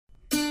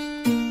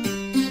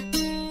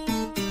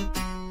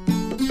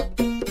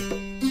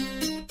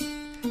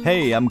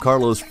Hey, I'm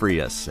Carlos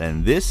Frias,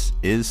 and this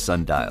is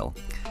Sundial.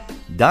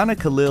 Donna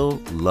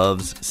Khalil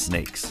loves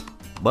snakes,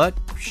 but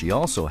she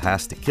also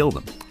has to kill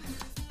them.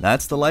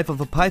 That's the life of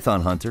a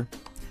python hunter.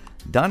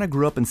 Donna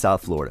grew up in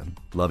South Florida,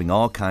 loving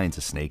all kinds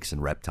of snakes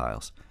and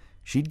reptiles.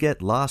 She'd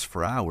get lost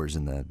for hours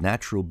in the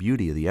natural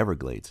beauty of the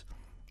Everglades.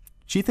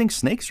 She thinks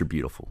snakes are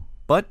beautiful,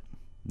 but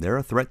they're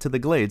a threat to the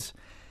glades,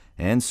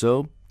 and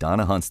so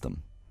Donna hunts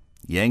them,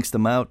 yanks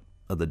them out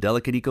of the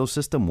delicate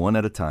ecosystem one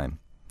at a time.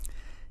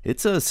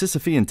 It's a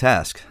Sisyphean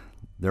task.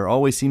 There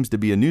always seems to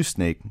be a new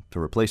snake to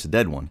replace a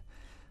dead one.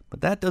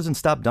 But that doesn't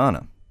stop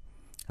Donna.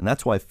 And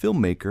that's why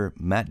filmmaker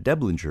Matt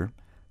Deblinger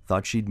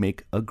thought she'd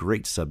make a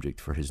great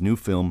subject for his new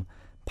film,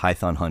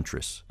 Python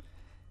Huntress.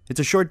 It's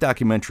a short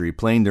documentary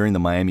playing during the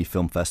Miami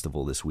Film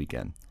Festival this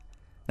weekend.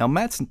 Now,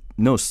 Matt's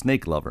no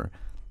snake lover,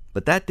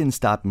 but that didn't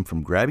stop him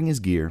from grabbing his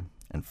gear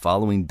and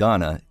following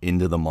Donna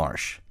into the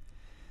marsh.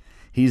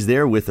 He's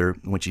there with her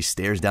when she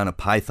stares down a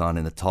python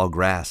in the tall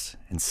grass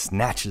and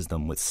snatches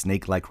them with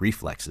snake-like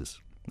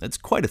reflexes. It's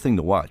quite a thing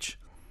to watch.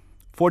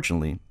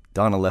 Fortunately,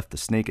 Donna left the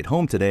snake at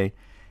home today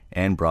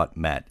and brought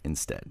Matt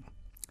instead.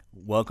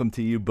 Welcome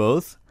to you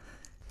both.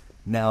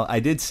 Now, I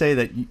did say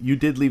that you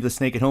did leave the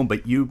snake at home,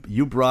 but you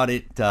brought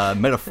it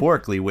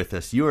metaphorically with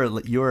us.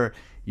 You're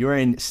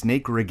in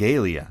snake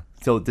regalia.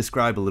 So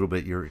describe a little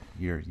bit your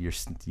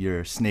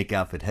snake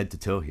outfit head to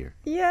toe here.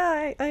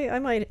 Yeah, I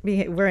might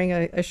be wearing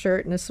a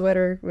shirt and a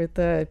sweater with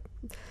a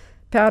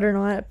pattern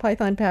on it,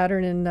 python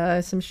pattern,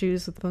 and some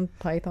shoes with one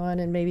python,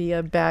 and maybe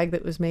a bag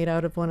that was made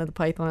out of one of the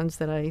pythons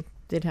that I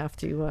did have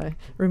to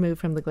remove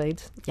from the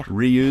glades. Yeah.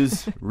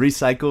 Reuse,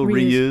 recycle,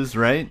 reuse,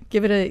 right?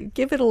 Give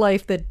it a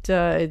life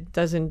that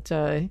doesn't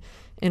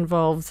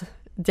involve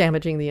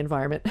damaging the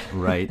environment.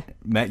 Right.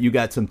 Matt, you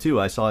got some too.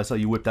 I saw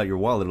you whipped out your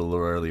wallet a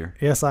little earlier.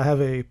 Yes, I have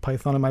a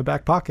python in my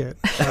back pocket.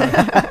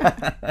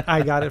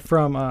 I got it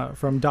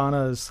from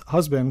Donna's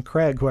husband,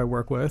 Craig, who I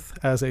work with,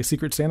 as a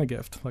Secret Santa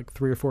gift like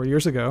 3 or 4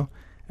 years ago.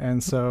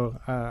 And so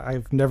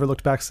I've never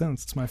looked back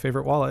since. It's my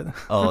favorite wallet.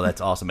 Oh,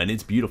 that's awesome. And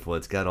it's beautiful.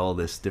 It's got all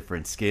this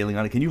different scaling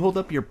on it. Can you hold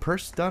up your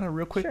purse, Donna,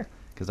 real quick? Sure.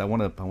 Because I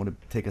want to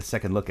take a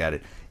second look at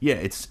it. Yeah,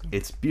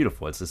 it's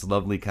beautiful. It's this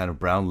lovely kind of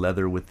brown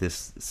leather with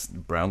this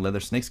brown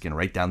leather snakeskin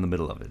right down the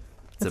middle of it.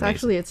 That's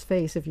actually its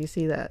face. If you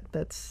see that,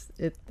 that's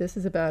it. This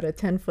is about a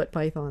 10-foot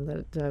python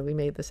that we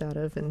made this out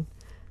of, and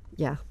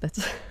yeah,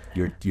 that's.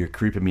 You're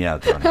creeping me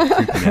out, Donna. You're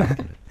creeping me out.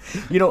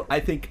 You know,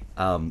 I think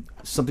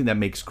something that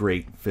makes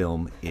great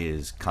film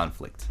is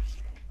conflict.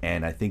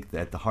 And I think that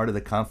at the heart of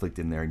the conflict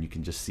in there, and you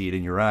can just see it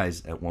in your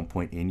eyes at one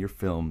point in your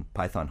film,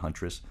 Python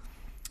Huntress,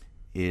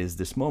 is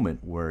this moment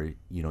where,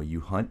 you know,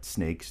 you hunt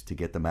snakes to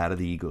get them out of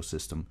the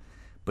ecosystem,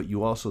 but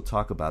you also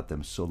talk about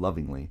them so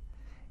lovingly,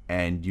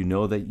 and you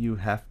know that you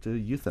have to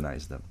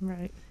euthanize them.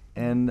 Right.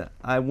 And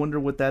I wonder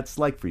what that's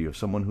like for you,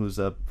 someone who's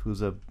an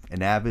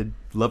avid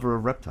lover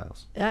of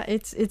reptiles. Yeah,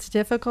 it's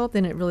difficult,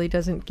 and it really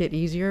doesn't get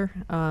easier.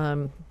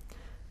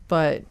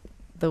 But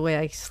the way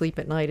I sleep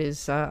at night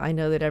is I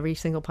know that every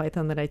single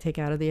python that I take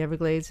out of the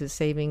Everglades is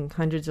saving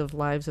hundreds of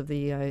lives of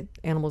the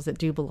animals that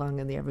do belong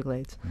in the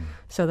Everglades.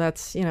 So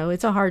that's, you know,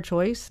 it's a hard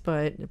choice,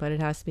 but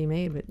it has to be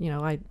made. But, you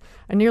know, I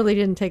nearly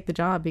didn't take the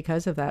job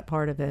because of that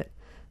part of it.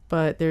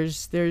 But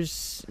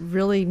there's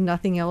really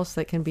nothing else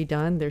that can be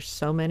done. There's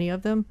so many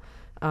of them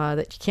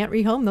that you can't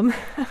rehome them.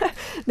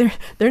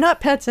 They're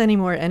not pets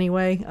anymore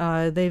anyway.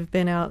 They've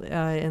been out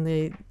in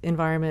the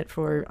environment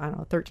for,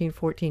 13,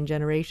 14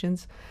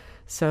 generations.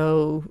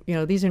 So, you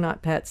know, these are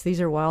not pets.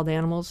 These are wild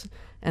animals,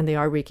 and they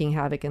are wreaking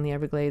havoc in the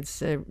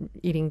Everglades,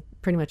 eating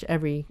pretty much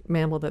every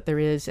mammal that there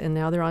is. And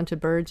now they're on to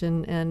birds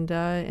and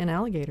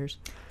alligators.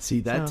 See,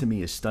 that to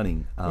me is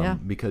stunning yeah.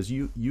 because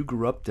you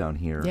grew up down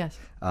here. Yes.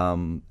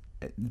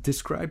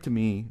 Describe to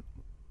me,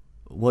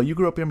 well, you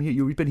grew up here.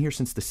 You've been here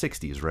since the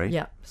 60s, right?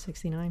 Yeah,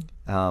 69.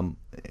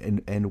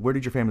 And where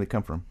did your family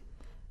come from?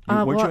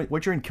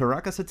 Weren't you in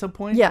Caracas at some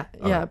point? Yeah,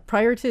 All yeah. right.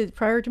 Prior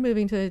to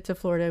moving to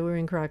Florida, we were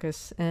in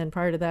Caracas, and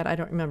prior to that, I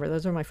don't remember.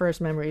 Those are my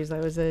first memories. I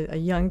was a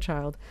young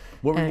child.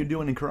 What were you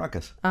doing in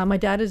Caracas? My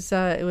dad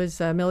was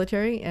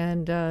military,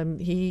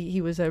 and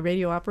he was a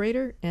radio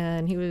operator,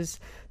 and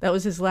that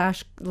was his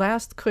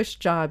last cush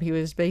job. He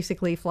was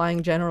basically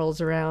flying generals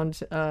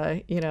around,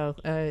 down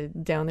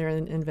there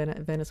in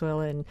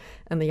Venezuela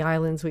and the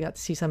islands. We got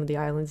to see some of the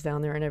islands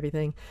down there and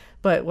everything.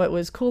 But what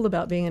was cool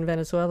about being in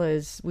Venezuela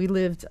is we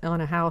lived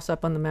on a house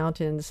up on the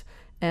mountains,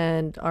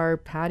 and our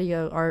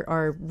patio,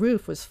 our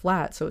roof was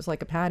flat, so it was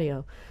like a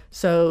patio.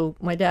 So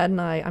my dad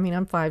and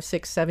I'm 5,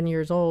 6, 7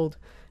 years old,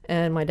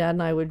 and my dad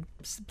and I would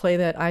play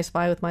that I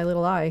Spy with my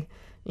little eye,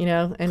 you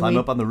know, and climb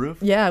up on the roof.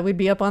 Yeah, we'd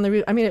be up on the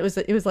roof. I mean, it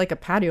was like a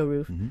patio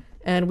roof,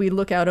 and we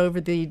look out over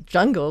the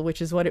jungle,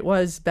 which is what it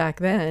was back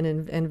then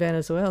in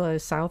Venezuela,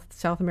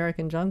 South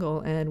American jungle,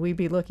 and we'd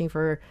be looking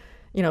for,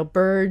 you know,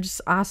 birds,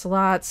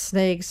 ocelots,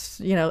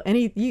 snakes, you know,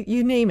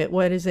 you name it,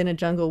 what is in a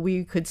jungle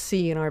we could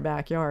see in our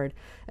backyard.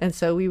 And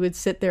so we would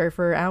sit there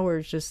for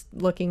hours just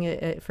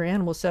looking for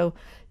animals. So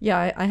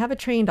yeah, I have a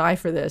trained eye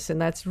for this,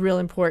 and that's real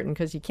important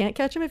because you can't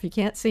catch them if you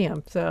can't see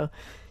them. So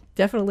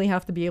definitely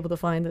have to be able to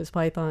find those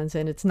pythons,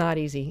 and it's not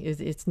easy.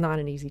 It's not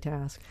an easy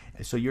task.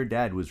 So your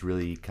dad was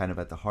really kind of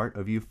at the heart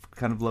of you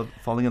kind of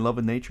falling in love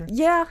with nature?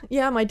 Yeah.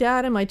 My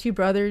dad and my two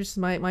brothers.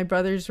 My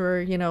brothers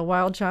were,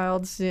 wild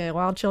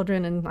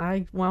children, and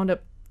I wound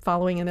up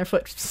following in their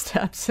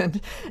footsteps, and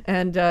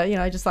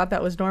I just thought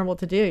that was normal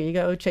to do. You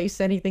go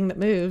chase anything that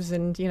moves,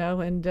 and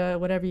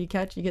whatever you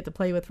catch, you get to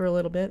play with for a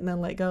little bit, and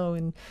then let go,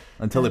 and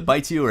until it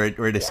bites you or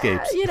it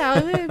escapes.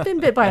 I've been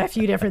bit by a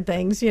few different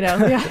things.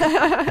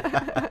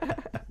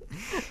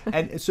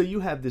 And so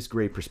you have this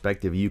great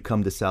perspective. You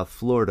come to South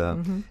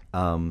Florida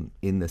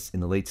in the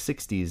late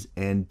 '60s,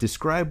 and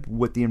describe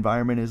what the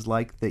environment is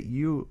like that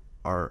you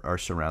are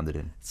surrounded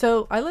in.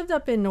 So I lived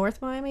up in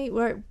North Miami,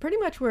 where pretty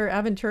much where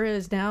Aventura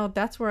is now.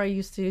 That's where I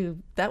used to.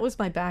 That was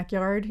my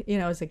backyard.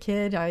 As a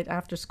kid,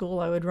 after school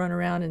I would run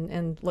around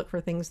and look for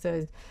things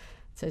to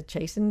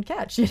chase and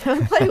catch,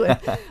 and play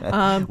with.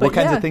 What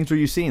kinds of things were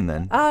you seeing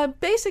then?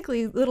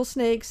 Basically little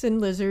snakes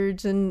and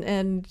lizards and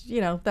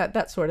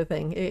that sort of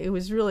thing. It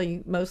was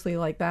really mostly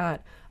like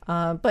that.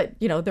 But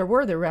there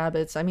were the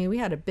rabbits. I mean, we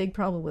had a big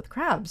problem with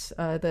crabs,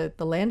 the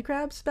land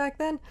crabs back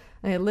then.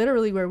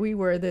 Literally where we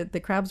were, the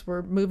crabs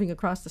were moving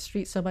across the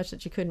street so much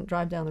that you couldn't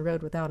drive down the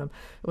road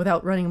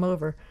without running them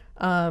over.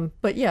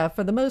 But yeah,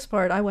 for the most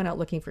part, I went out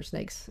looking for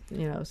snakes,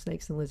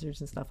 snakes and lizards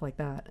and stuff like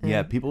that. And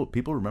yeah, people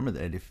remember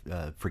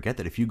that. Forget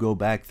that if you go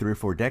back 3 or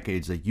 4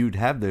 decades, that you'd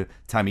have the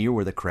time of year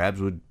where the crabs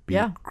would be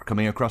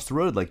coming across the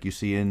road, like you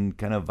see in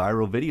kind of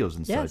viral videos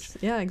and such.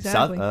 Yeah,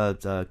 exactly.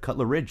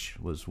 Cutler Ridge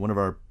was one of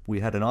our. We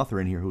had an author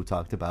in here who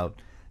talked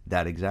about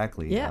that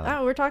exactly.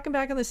 Yeah, we're talking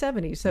back in the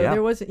 70s. So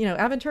there was,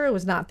 Aventura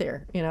was not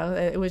there.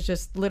 It was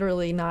just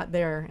literally not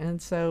there.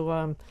 And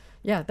so,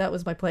 that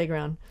was my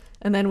playground.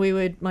 And then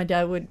my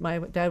dad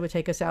would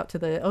take us out to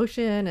the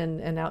ocean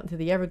and out into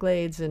the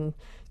Everglades, and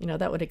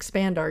that would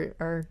expand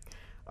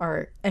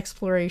our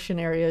exploration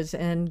areas.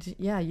 And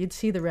yeah, you'd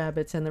see the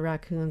rabbits and the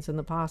raccoons and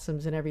the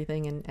possums and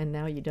everything, and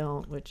now you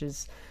don't, which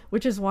is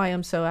why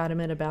I'm so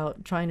adamant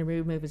about trying to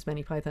remove as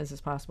many pythons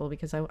as possible,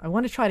 because I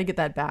want to try to get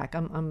that back.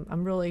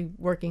 I'm really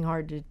working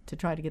hard to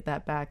try to get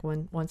that back,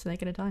 one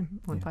snake at a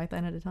time, one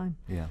python at a time.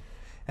 Yeah.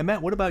 And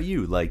Matt, what about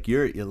you? Like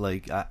you're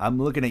like I'm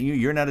looking at you.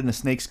 You're not in a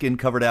snakeskin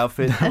covered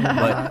outfit,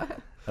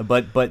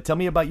 but tell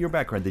me about your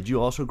background. Did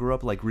you also grow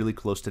up like really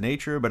close to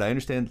nature? But I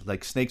understand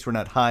like snakes were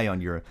not high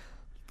on your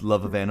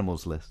love of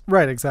animals list.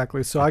 Right,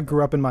 exactly. So I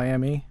grew up in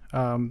Miami,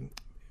 in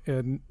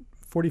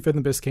 45th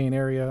and Biscayne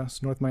area,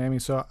 so North Miami.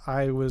 So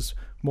I was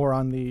more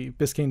on the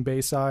Biscayne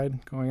Bay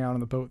side, going out on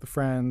the boat with the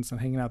friends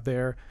and hanging out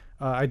there.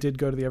 I did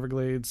go to the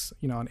Everglades,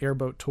 on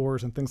airboat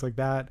tours and things like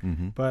that.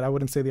 Mm-hmm. But I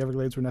wouldn't say the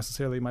Everglades were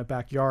necessarily my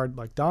backyard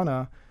like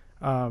Donna.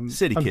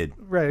 City kid.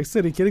 Right,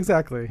 city kid,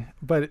 exactly.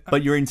 But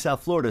you're in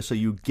South Florida, so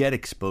you get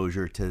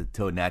exposure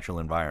to a natural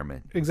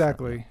environment.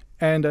 Exactly.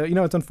 And,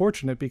 it's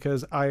unfortunate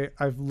because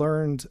I've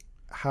learned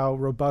how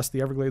robust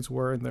the Everglades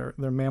were in their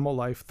mammal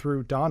life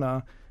through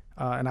Donna.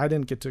 And I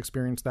didn't get to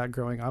experience that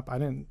growing up. I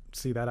didn't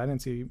see that. I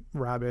didn't see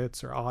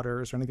rabbits or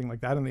otters or anything like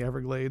that in the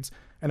Everglades.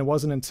 And it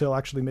wasn't until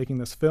actually making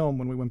this film,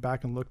 when we went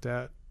back and looked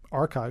at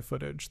archive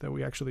footage, that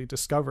we actually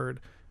discovered,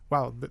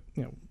 wow,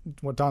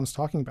 what Don's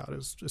talking about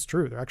is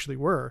true. There actually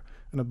were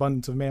an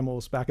abundance of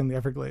mammals back in the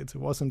Everglades.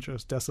 It wasn't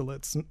just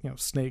desolate,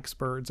 snakes,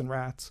 birds, and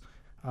rats.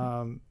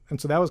 And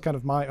so that was kind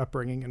of my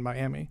upbringing in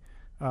Miami.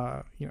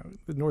 The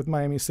North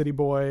Miami city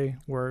boy,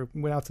 where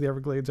we went out to the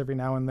Everglades every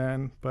now and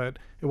then, but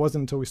it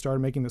wasn't until we started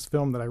making this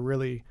film that I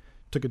really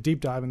took a deep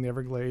dive in the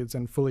Everglades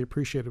and fully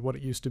appreciated what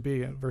it used to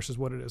be versus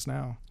what it is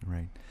now.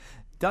 Right.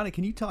 Donna,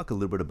 can you talk a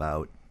little bit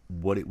about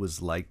what it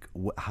was like,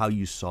 how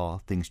you saw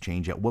things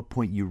change? At what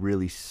point you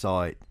really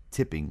saw it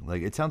tipping?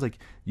 Like, it sounds like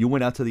you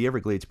went out to the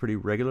Everglades pretty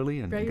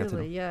regularly.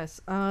 Regularly,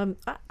 yes.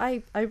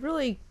 I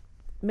really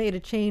made a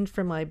change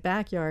from my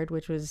backyard,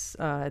 which was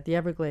the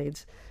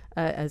Everglades,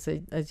 as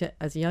a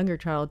younger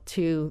child,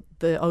 to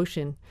the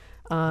ocean,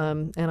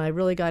 and I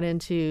really got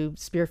into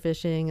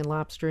spearfishing and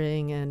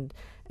lobstering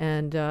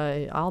and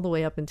all the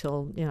way up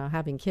until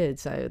having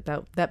kids.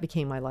 That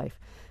became my life,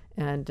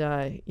 and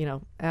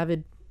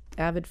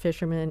avid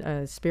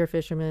fisherman, spear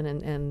fisherman,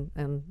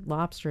 and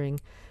lobstering,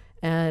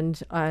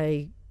 and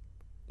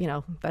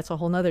that's a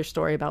whole nother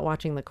story about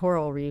watching the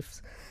coral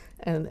reefs.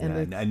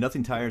 And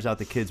nothing tires out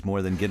the kids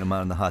more than getting them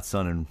out in the hot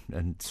sun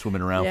and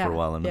swimming around for a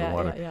while under the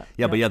water.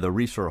 But the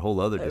reefs are a whole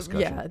other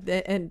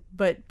discussion.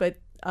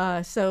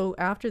 So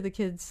after the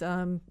kids,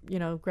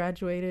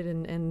 graduated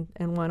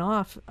and went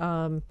off,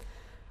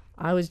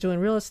 I was doing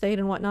real estate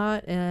and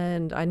whatnot,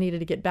 and I needed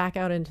to get back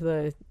out into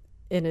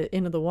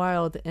the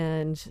wild.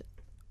 And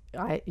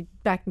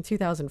back in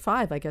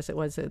 2005, I guess it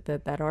was,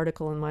 that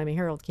article in Miami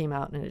Herald came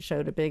out, and it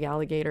showed a big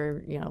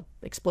alligator,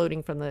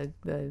 exploding from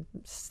the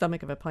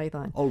stomach of a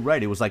python. Oh,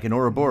 right. It was like an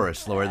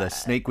Ouroboros, where the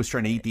snake was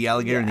trying to eat the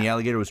alligator, and the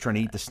alligator was trying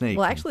to eat the snake.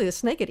 Well, actually, the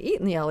snake had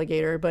eaten the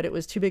alligator, but it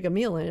was too big a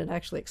meal, and it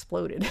actually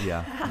exploded.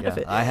 Yeah.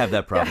 I have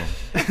that problem.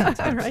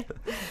 Right.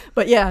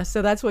 But yeah,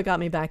 so that's what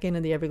got me back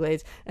into the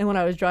Everglades. And when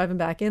I was driving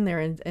back in there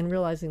and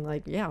realizing,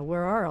 like,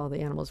 where are all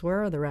the animals?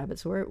 Where are the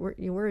rabbits?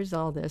 Where is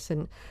all this?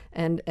 And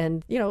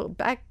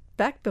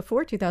back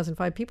before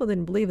 2005, people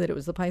didn't believe that it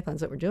was the pythons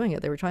that were doing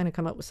it. They were trying to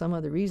come up with some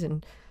other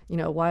reason,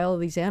 why all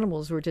these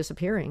animals were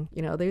disappearing.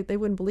 They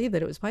wouldn't believe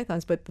that it was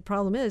pythons. But the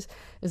problem is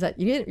that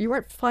you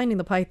weren't finding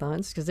the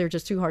pythons because they're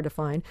just too hard to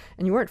find,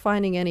 and you weren't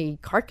finding any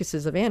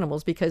carcasses of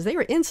animals because they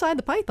were inside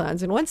the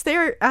pythons. And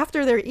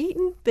after they're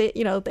eaten, they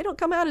don't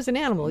come out as an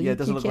animal. Yeah, it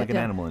doesn't look like an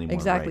animal anymore.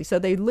 Exactly. Right. So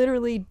they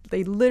literally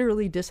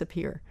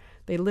disappear.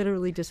 They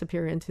literally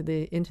disappear into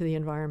the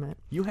environment.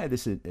 You had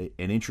an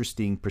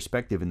interesting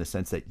perspective in the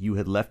sense that you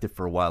had left it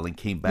for a while and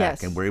came back,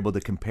 Yes. and were able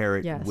to compare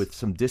it Yes. with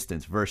some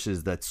distance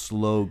versus that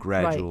slow,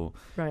 gradual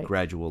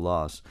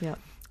loss. Yeah.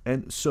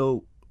 And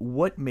so,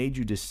 what made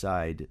you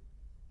decide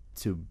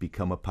to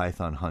become a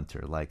python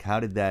hunter? Like, how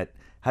did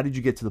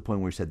you get to the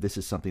point where you said, this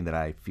is something that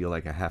I feel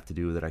like I have to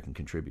do, that I can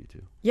contribute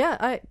to?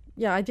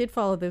 I did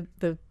follow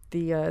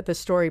the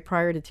story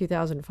prior to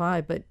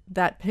 2005, but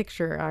that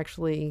picture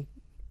actually,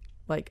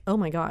 like, oh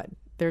my God,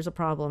 there's a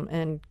problem.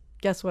 And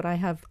guess what? I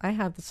have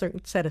a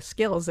certain set of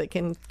skills that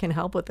can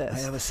help with this. I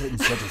have a certain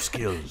set of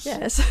skills.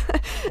 Yes.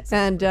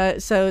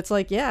 And so it's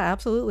like, yeah,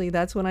 absolutely.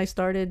 That's when I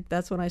started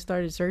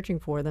searching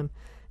for them.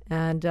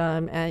 And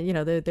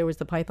there was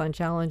the Python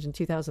Challenge in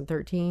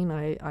 2013.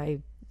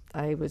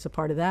 I was a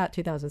part of that.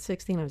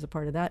 2016, I was a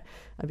part of that.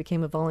 I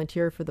became a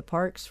volunteer for the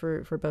parks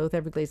for both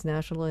Everglades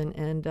National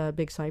and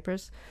Big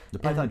Cypress. The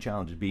Python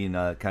Challenge is being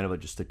kind of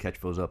just to catch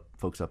folks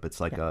up.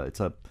 It's like it's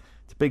a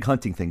big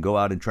hunting thing. Go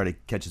out and try to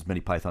catch as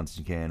many pythons as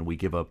you can. We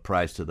give a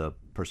prize to the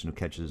person who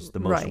catches the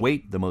most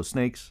weight, the most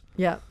snakes.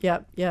 Yeah. You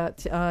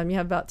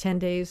have about 10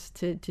 days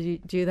to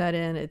do that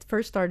in. It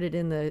first started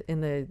in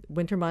the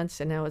winter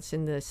months, and now it's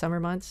in the summer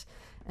months.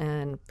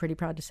 And pretty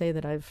proud to say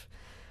that I've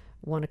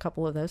won a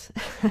couple of those.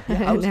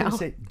 Yeah, I was going to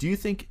say, do you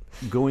think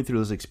going through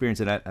those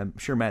experiences, and I'm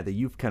sure, Matt, that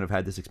you've kind of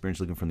had this experience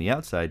looking from the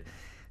outside,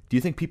 do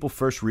you think people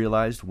first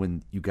realized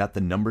when you got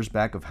the numbers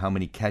back of how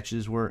many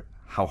catches were,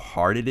 how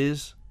hard it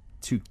is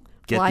to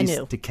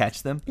to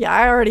catch them? Yeah,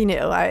 I already knew.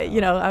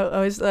 I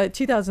was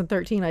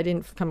 2013. I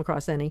didn't come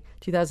across any.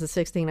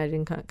 2016, I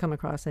didn't come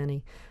across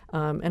any,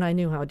 and I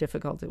knew how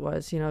difficult it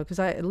was. Because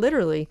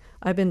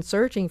I've been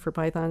searching for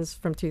pythons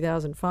from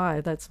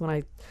 2005. That's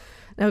when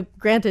now,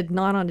 granted,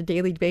 not on a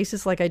daily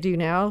basis like I do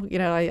now.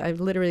 I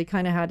literally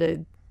kind of had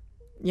to,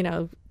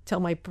 tell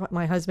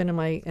my husband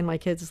and my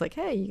kids, it's like,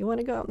 hey, you want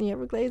to go out in the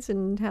Everglades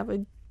and have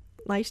a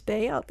nice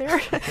day out there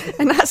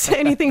and not say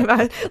anything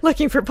about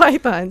looking for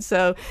pythons.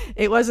 So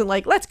it wasn't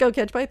like, let's go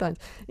catch pythons,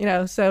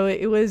 so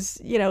it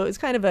was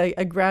kind of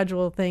a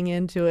gradual thing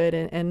into it,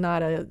 and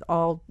not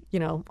all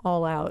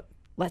out,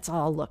 let's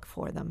all look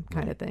for them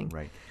kind of thing.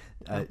 Right.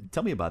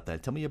 Tell me about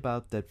that. Tell me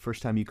about that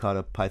first time you caught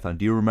a python.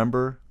 Do you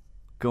remember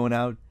going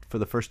out for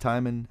the first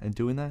time and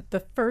doing that?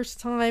 The first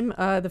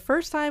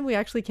time we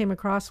actually came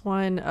across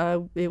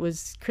one, it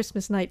was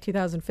Christmas night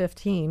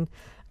 2015.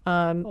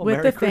 With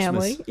Merry the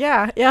family. Christmas.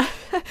 Yeah.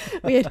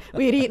 we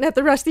had eaten at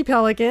the Rusty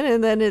Pelican,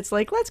 and then it's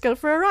like, let's go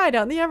for a ride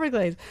out in the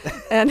Everglades.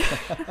 And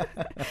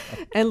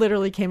and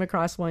literally came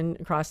across one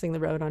crossing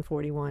the road on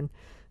 41.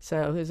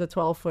 So it was a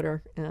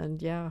 12-footer,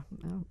 and yeah.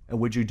 And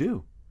what'd you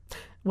do?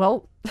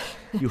 Well,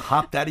 you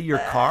hopped out of your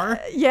car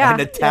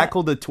and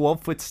tackled a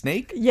 12-foot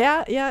snake?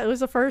 Yeah, it was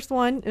the first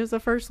one. It was the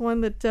first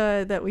one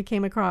that we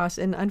came across,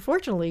 and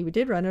unfortunately, we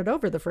did run it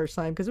over the first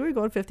time because we were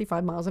going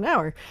 55 miles an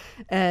hour,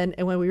 and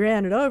when we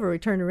ran it over, we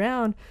turned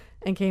around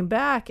and came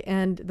back,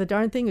 and the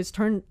darn thing was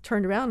turned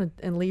around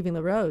and leaving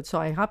the road. So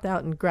I hopped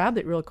out and grabbed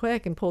it real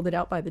quick and pulled it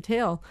out by the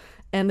tail,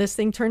 and this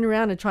thing turned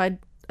around and tried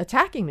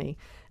attacking me.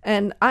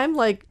 And I'm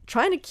like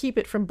trying to keep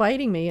it from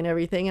biting me and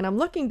everything. And I'm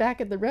looking back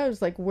at the roads,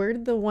 like, where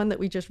did the one that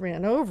we just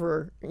ran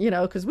over,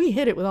 because we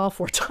hit it with all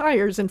 4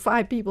 tires and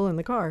 5 people in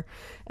the car.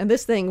 And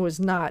this thing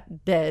was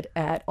not dead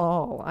at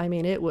all. I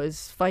mean, it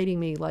was fighting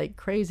me like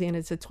crazy. And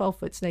it's a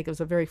 12-foot snake. It was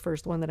the very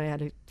first one that I had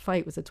to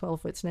fight, was a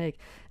 12-foot snake.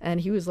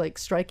 And he was like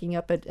striking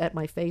up at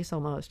my face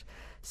almost.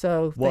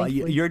 So well,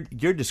 you're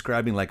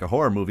describing like a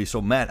horror movie.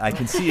 So Matt, I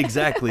can see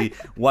exactly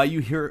why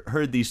you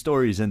heard these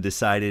stories and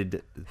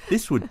decided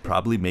this would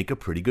probably make a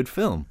pretty good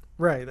film.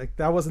 Right, like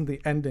that wasn't the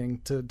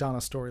ending to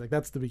Donna's story. Like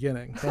that's the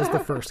beginning. That was the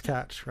first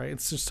catch, right?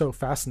 It's just so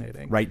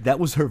fascinating. Right, that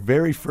was her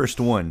very first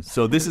one.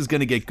 So this is going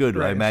to get good,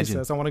 right, I imagine. She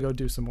says, I want to go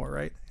do some more,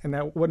 right? And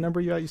now, what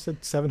number you got? You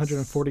said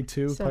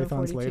 742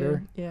 pythons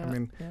later. Yeah. I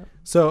mean,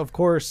 so of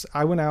course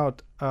I went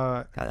out.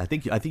 I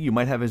think you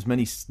might have as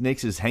many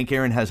snakes as Hank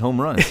Aaron has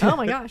home runs. Oh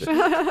my gosh,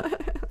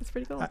 that's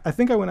pretty cool. I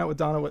think I went out with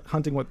Donna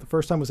hunting. The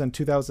first time was in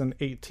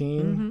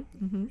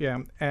 2018. Yeah,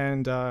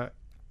 and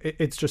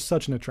it's just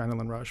such an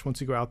adrenaline rush once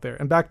you go out there.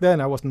 And back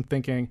then I wasn't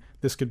thinking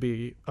this could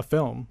be a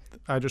film.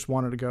 I just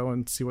wanted to go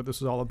and see what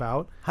this was all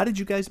about. How did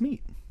you guys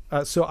meet?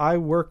 So I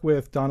work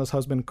with Donna's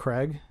husband,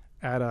 Craig,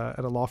 at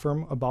a law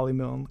firm, a Bali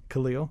Mill in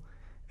Khalil.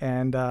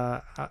 And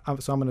so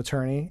I'm an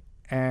attorney.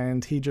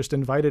 And he just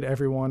invited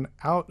everyone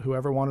out,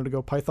 whoever wanted to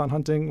go python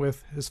hunting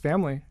with his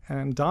family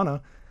and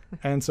Donna.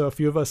 And so a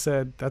few of us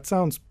said, that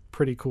sounds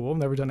pretty cool. I've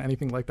never done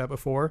anything like that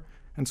before.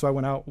 And so I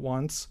went out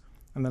once,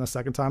 and then a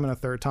second time and a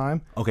third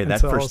time. Okay,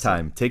 that first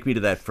time. Take me to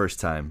that first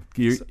time.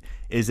 Is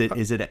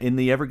it in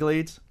the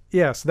Everglades?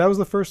 Yeah, so that was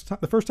the first time.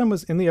 The first time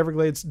was in the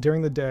Everglades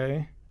during the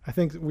day. I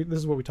think this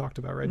is what we talked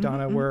about, right,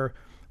 Donna? Where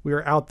we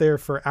were out there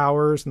for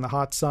hours in the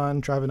hot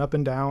sun, driving up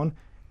and down.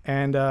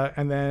 And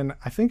then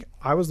I think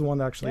I was the one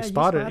that actually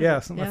spotted it.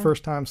 Yeah, my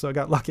first time, so I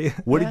got lucky.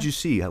 What did you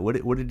see?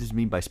 What did this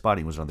mean by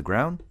spotting? Was it on the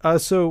ground?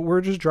 So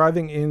we're just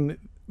driving in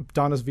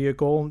Donna's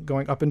vehicle,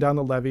 going up and down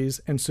the levees,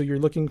 and so you're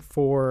looking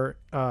for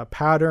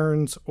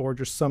patterns or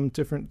just some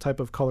different type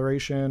of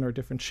coloration or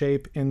different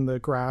shape in the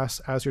grass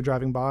as you're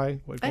driving by.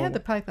 I had the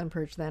python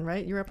perch then,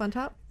 right? You were up on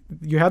top?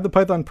 You had the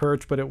python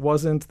perch, but it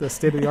wasn't the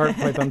state-of-the-art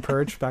python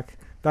perch.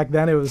 Back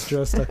then, it was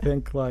just, I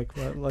think, like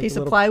piece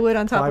of plywood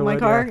on top of my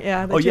car.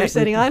 Yeah, that you're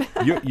sitting on.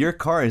 Your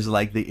car is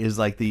like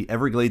the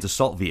Everglades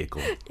assault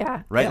vehicle.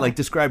 Yeah. Right? Yeah. Like,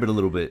 describe it a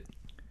little bit.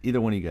 Either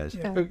one of you guys.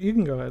 Yeah. You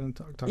can go ahead and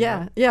talk about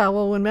it. Yeah.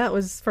 Well, when Matt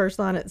was first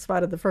on it,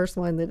 spotted the first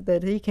one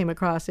that he came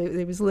across,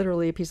 it was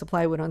literally a piece of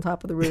plywood on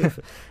top of the roof.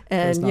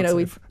 And,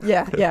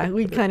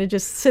 we'd kind of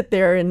just sit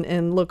there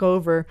and look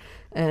over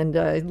and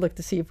look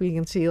to see if we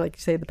can see, like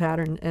you say, the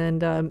pattern.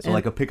 And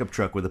like a pickup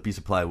truck with a piece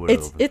of plywood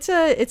over. It's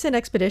an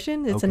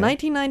expedition. It's a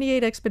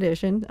 1998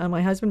 expedition.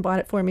 My husband bought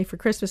it for me for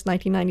Christmas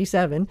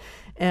 1997,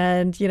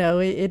 and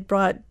it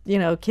brought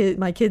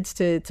my kids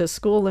to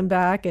school and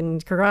back,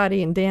 and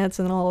karate and dance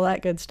and all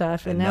that good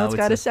stuff. And now it's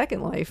got a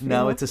second life.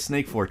 Now it's a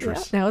snake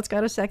fortress. Yeah, now it's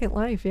got a second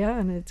life. Yeah,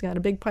 and it's got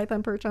a big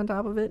python perch on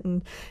top of it,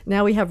 and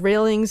now we have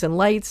railings and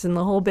lights and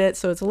the whole bit,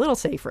 so it's a little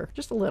safer,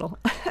 just a little.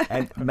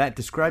 And Matt,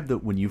 describe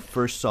when you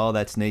first saw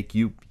that snake,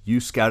 you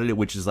scouted it,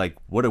 which is like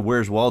what a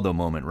Where's Waldo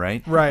moment,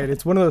 right? Right.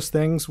 It's one of those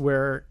things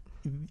where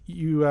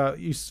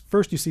you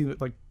see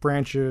like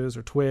branches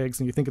or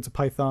twigs and you think it's a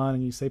python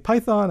and you say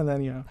python, and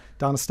then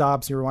Donna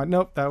stops and you rewind,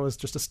 nope, that was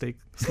just a snake.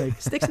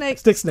 Stick snake.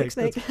 Stick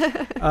snake.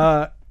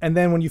 And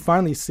then when you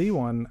finally see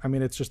one, I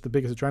mean, it's just the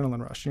biggest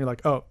adrenaline rush, and you're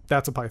like, oh,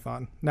 that's a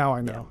python. Now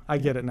I know. Yeah. I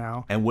get it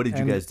now. And what did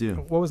you guys do?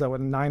 What was that? What,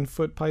 a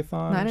 9-foot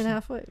python?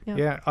 9.5 foot.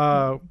 Yeah.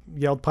 Yeah.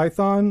 Yelled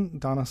python.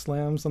 Donna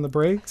slams on the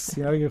brakes.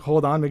 You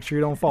hold on, make sure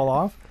you don't fall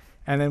off.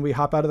 And then we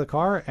hop out of the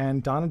car,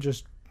 and Donna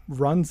just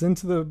runs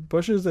into the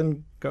bushes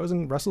and goes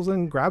and wrestles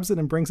and grabs it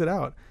and brings it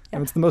out.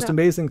 And it's the most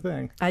amazing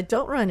thing. I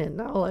don't run in.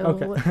 No.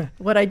 Okay.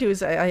 What I do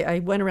is I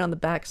went around the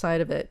back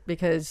side of it,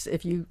 because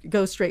if you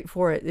go straight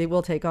for it, it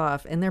will take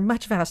off, and they're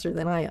much faster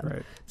than I am.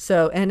 Right.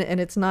 So and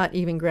it's not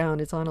even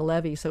ground; it's on a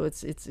levee, so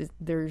it's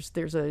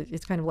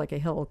kind of like a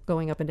hill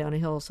going up and down a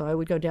hill. So I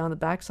would go down the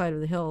back side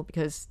of the hill,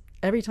 because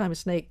every time a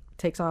snake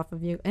takes off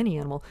of you, any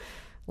animal,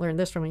 learned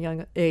this from a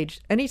young age.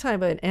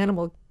 Anytime an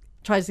animal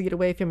tries to get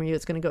away from you,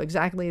 it's going to go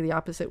exactly the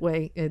opposite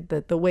way,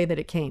 the way that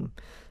it came.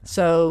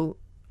 So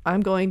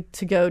I'm going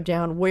to go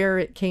down where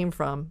it came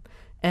from,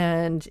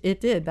 and it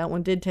did. That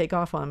one did take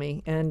off on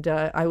me, and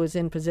I was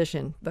in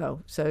position though,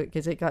 so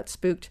because it got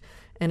spooked,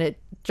 and it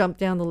jumped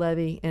down the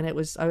levee, and I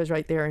was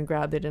right there and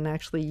grabbed it. And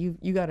actually,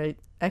 you got an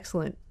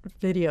excellent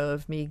video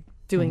of me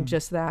doing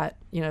just that,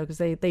 because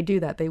they do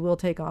that. They will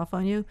take off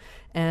on you,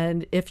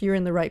 and if you're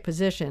in the right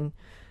position,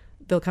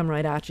 they'll come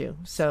right at you.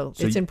 So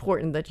it's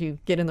important that you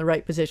get in the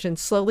right position,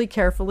 slowly,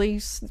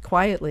 carefully,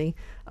 quietly.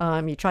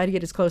 You try to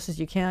get as close as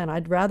you can.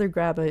 I'd rather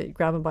grab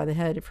them by the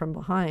head from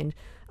behind,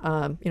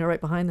 right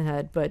behind the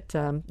head. But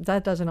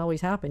that doesn't always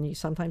happen. You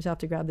sometimes have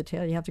to grab the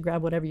tail. You have to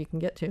grab whatever you can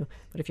get to.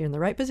 But if you're in the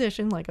right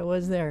position, like I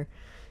was there,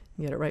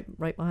 you get it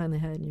right behind the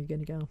head, and you're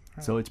good to go.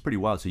 So it's pretty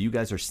wild. So you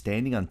guys are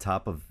standing on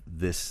top of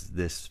this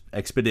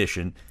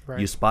expedition. Right.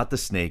 You spot the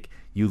snake.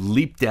 You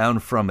leap down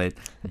from it.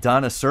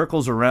 Donna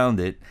circles around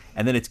it,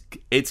 and then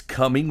it's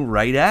coming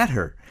right at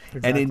her.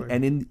 Exactly.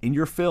 And in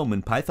your film,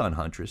 in Python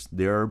Huntress,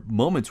 there are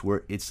moments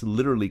where it's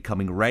literally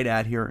coming right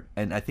at her,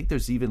 and I think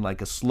there's even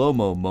like a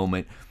slow-mo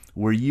moment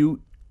where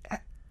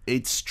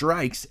it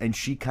strikes and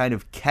she kind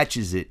of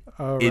catches it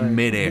in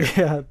midair.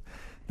 Yeah.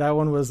 That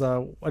one was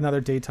another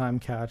daytime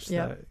catch.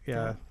 Yeah.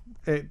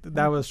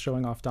 That was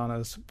showing off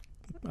Donna's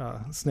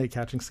snake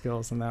catching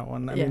skills in that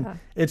one. I mean, Yeah.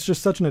 it's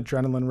just such an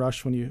adrenaline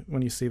rush when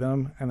you see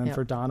them. And then Yeah.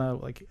 for Donna,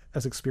 like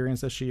as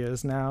experienced as she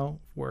is now,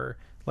 where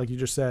like you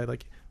just said,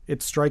 like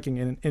it's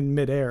striking in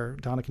midair,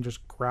 Donna can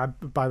just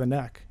grab by the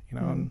neck,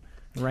 and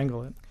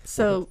wrangle it.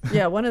 So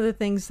yeah, one of the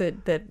things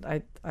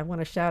that I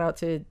want to shout out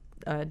to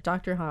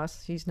Dr.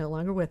 Haas. He's no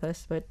longer with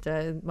us, but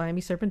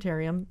Miami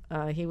Serpentarium.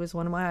 He was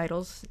one of my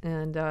idols,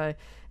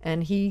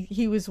 and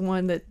he was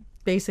one that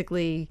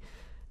basically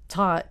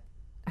taught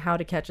how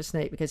to catch a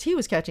snake, because he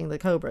was catching the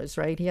cobras,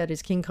 right? He had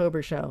his king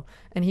cobra show,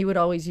 and he would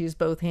always use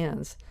both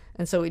hands,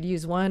 and so he'd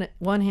use one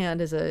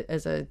hand as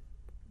a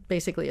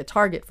basically a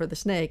target for the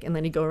snake, and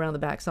then he'd go around the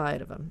back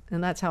side of him,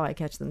 and that's how I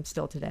catch them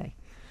still today.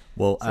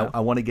 Well, so.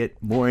 I want to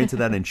get more into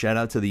that, and shout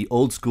out to the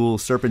old school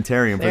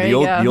Serpentarium. For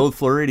the old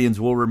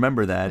Floridians will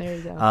remember that. There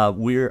you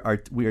go.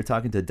 We are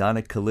talking to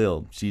Donna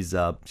Khalil. She's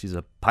a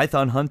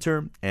python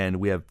hunter,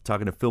 and we have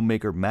talking to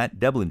filmmaker Matt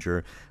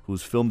Deblinger,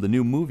 who's filmed the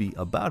new movie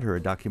about her,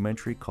 a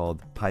documentary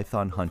called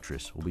Python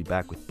Huntress. We'll be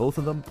back with both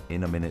of them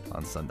in a minute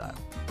on Sundial.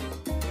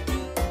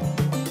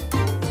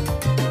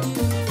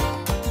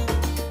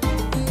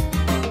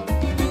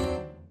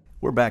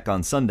 We're back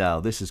on Sundial.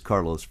 This is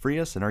Carlos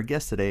Frias, and our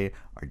guests today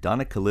are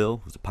Donna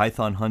Khalil, who's a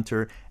python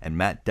hunter, and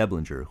Matt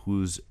Deblinger,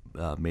 who's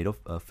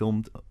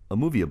filmed a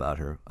movie about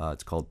her.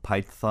 It's called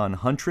Python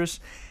Huntress,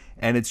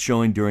 and it's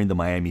showing during the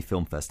Miami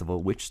Film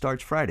Festival, which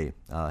starts Friday.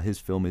 His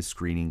film is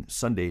screening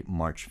Sunday,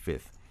 March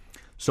 5th.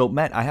 So,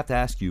 Matt, I have to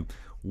ask you,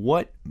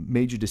 what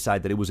made you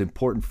decide that it was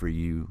important for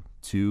you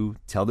to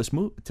tell this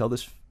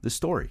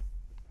story?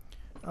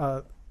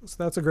 So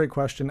that's a great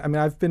question. I mean,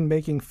 I've been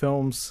making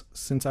films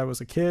since I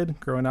was a kid,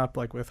 growing up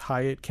like with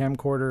Hi8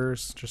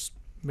 camcorders, just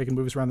making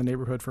movies around the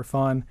neighborhood for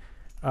fun.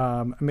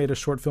 I made a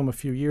short film a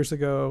few years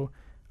ago,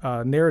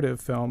 narrative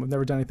film. I've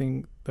never done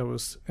anything that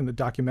was in the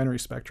documentary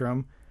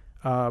spectrum.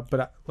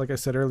 But like I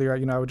said earlier,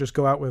 I would just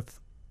go out with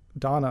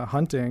Donna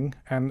hunting,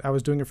 and I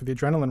was doing it for the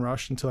adrenaline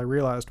rush until I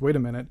realized, wait a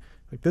minute,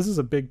 like this is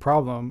a big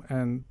problem,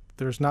 and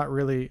there's not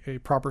really a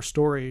proper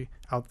story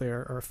out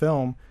there or a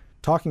film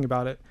talking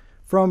about it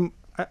from,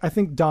 I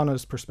think,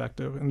 Donna's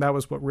perspective. And that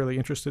was what really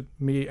interested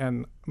me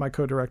and my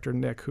co-director,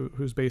 Nick,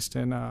 who's based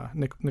in,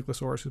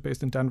 Nicholas Orris, who's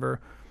based in Denver.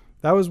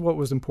 That was what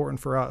was important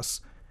for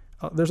us.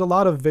 There's a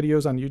lot of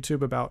videos on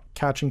YouTube about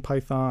catching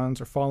pythons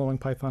or following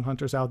python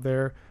hunters out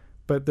there,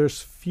 but there's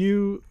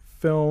few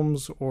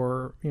films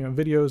or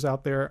videos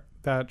out there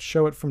that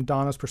show it from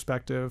Donna's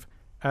perspective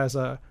as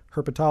a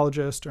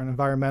herpetologist or an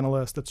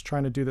environmentalist that's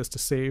trying to do this to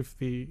save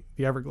the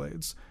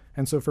Everglades.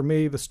 And so for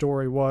me, the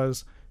story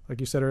was, like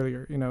you said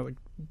earlier, like,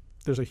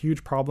 there's a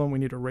huge problem. We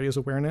need to raise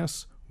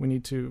awareness. We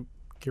need to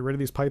get rid of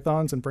these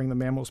pythons and bring the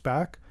mammals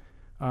back.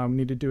 We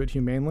need to do it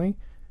humanely.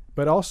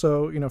 But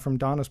also, from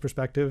Donna's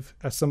perspective,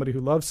 as somebody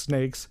who loves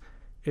snakes,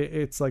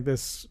 it's like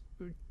this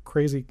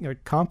crazy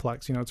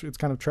complex. It's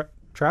kind of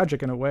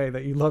tragic in a way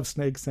that you love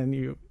snakes and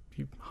you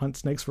hunt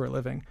snakes for a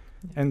living.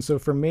 And so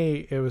for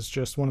me, it was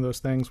just one of those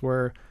things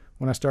where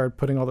when I started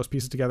putting all those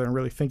pieces together and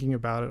really thinking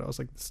about it, I was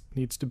like, this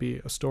needs to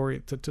be a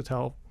story to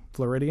tell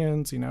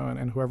Floridians,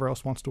 and whoever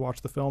else wants to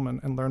watch the film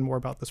and learn more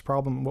about this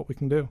problem and what we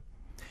can do.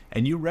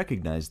 And you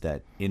recognized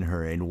that in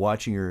her, and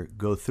watching her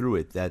go through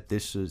it, that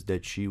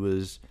it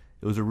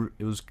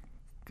was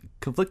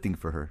conflicting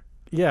for her.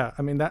 Yeah,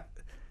 I mean that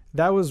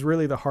was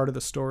really the heart of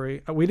the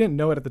story. We didn't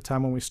know it at the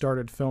time when we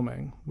started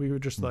filming. We were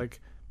just like,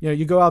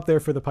 you go out there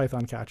for the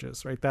python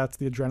catches, right? That's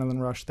the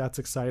adrenaline rush. That's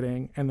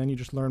exciting. And then you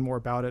just learn more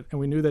about it. And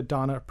we knew that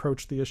Donna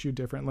approached the issue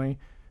differently.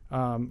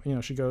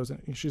 She goes,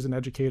 she's an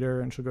educator,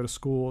 and she'll go to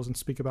schools and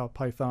speak about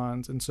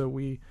pythons. And so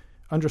we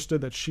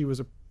understood that she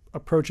was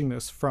approaching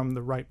this from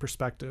the right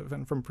perspective,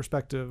 and from a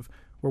perspective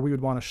where we would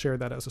want to share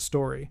that as a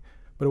story.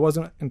 But it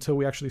wasn't until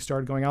we actually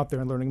started going out there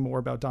and learning more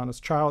about Donna's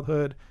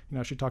childhood.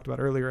 She talked about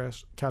earlier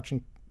as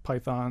catching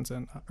pythons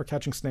or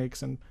catching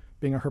snakes and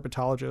being a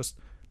herpetologist,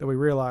 that we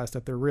realized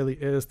that there really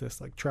is this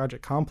like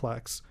tragic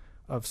complex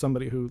of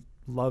somebody who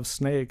loves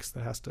snakes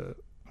that has to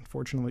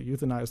unfortunately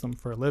euthanize them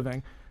for a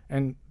living.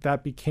 And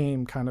that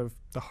became kind of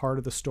the heart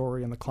of the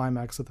story and the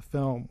climax of the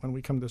film, when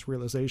we come to this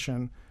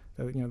realization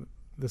that,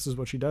 this is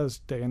what she does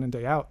day in and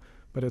day out,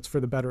 but it's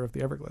for the better of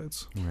the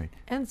Everglades. Right.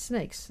 And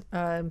snakes.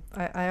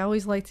 I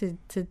always like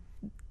to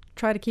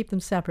try to keep them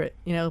separate.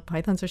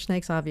 Pythons are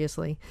snakes,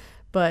 obviously,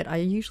 but I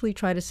usually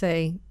try to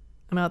say,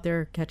 I'm out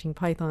there catching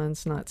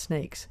pythons, not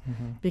snakes.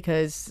 Mm-hmm.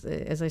 Because,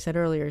 as I said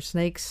earlier,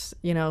 snakes,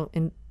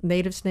 and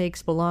native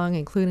snakes belong,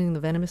 including the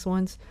venomous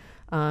ones,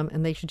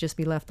 and they should just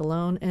be left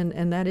alone.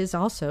 And that is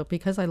also,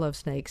 because I love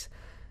snakes,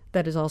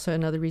 that is also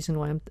another reason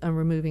why I'm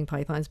removing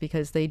pythons,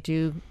 because they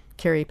do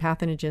carry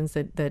pathogens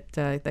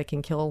that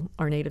can kill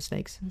our native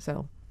snakes.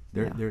 So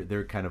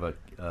they're kind of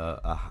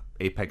a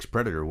apex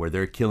predator, where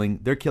they're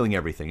killing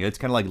everything. It's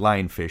kind of like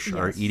lionfish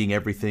are eating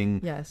everything.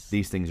 Yes.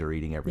 These things are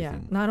eating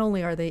everything. Yeah. Not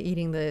only are they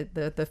eating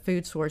the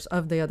food source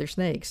of the other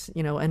snakes,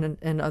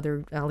 and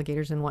other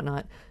alligators and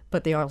whatnot,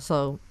 but they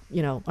also,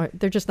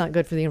 they're just not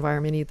good for the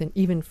environment,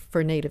 even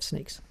for native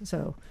snakes.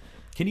 So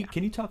Can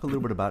you talk a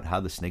little bit about how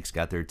the snakes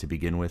got there to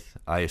begin with?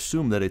 I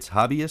assume that it's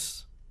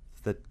hobbyists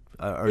that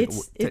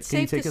it's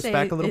can you take us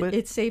back a little bit?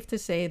 It's safe to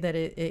say that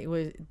it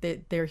was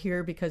that they're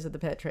here because of the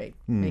pet trade,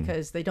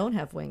 because they don't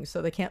have wings,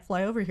 so they can't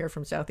fly over here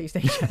from Southeast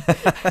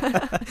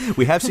Asia.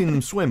 We have seen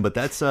them swim, but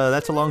that's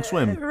a long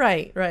swim.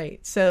 Right.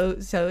 So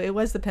it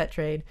was the pet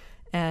trade,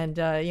 and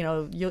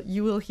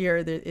you will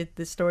hear that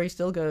the story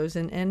still goes,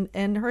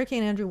 and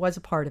Hurricane Andrew was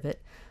a part of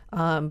it.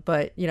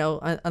 But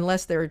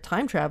unless they're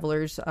time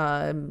travelers,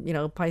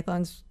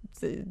 pythons,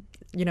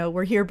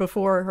 were here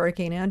before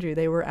Hurricane Andrew.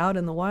 They were out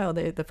in the wild.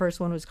 The first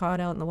one was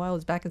caught out in the wild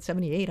was back in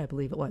 '78, I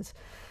believe it was.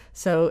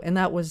 So, and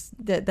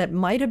that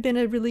might have been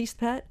a released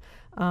pet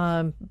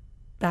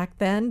back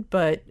then,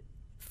 but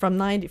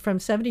from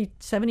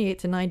 78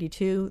 to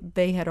 92,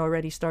 they had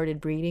already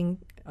started breeding,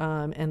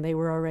 and they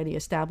were already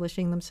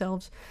establishing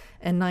themselves.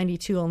 And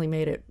 92 only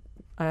made it.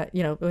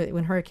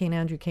 When Hurricane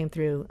Andrew came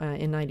through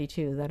in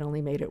 '92, that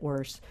only made it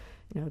worse.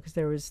 Because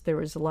there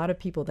was a lot of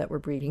people that were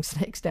breeding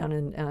snakes down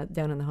in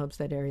the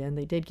Homestead area, and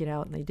they did get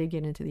out and they did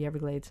get into the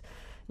Everglades,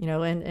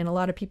 and a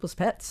lot of people's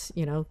pets,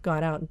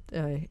 got out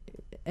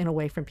and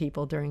away from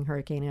people during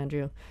Hurricane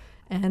Andrew,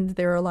 And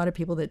there are a lot of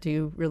people that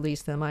do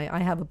release them. I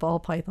have a ball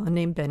python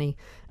named Benny.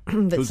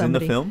 That Who's in the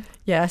film?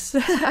 Yes,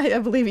 I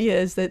believe he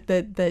is.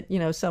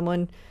 That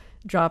someone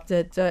dropped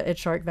at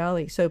Shark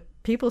Valley. So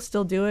people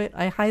still do it.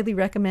 I highly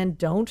recommend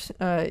don't.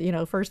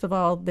 First of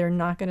all, they're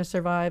not going to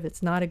survive.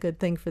 It's not a good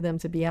thing for them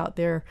to be out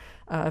there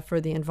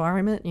for the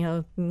environment,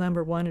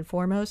 number one and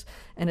foremost.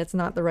 And it's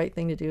not the right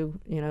thing to do,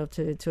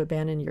 to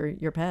abandon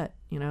your pet,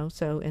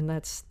 So, and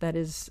that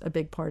is a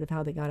big part of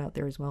how they got out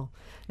there as well.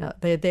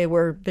 They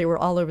were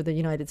all over the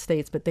United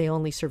States, but they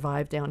only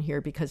survived down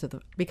here because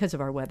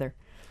of our weather.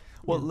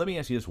 Well, let me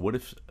ask you this: what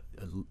if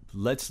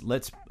let's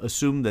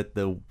assume that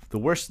the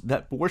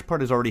worst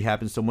part has already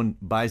happened? Someone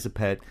buys a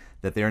pet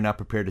that they are not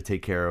prepared to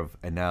take care of,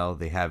 and now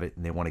they have it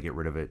and they want to get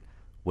rid of it.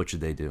 What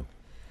should they do?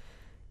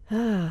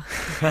 That's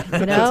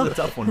a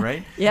tough one,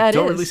 right? Yeah,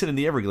 Don't release it in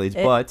the Everglades,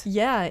 but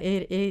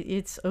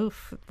it's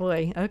oof,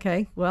 boy.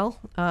 Okay, well,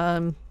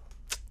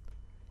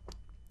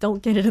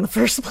 don't get it in the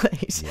first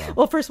place. Yeah.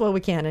 Well, first of all,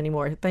 we can't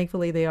anymore.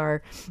 Thankfully, they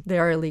are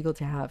illegal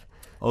to have.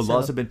 Oh,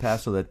 laws have been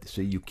passed so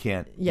you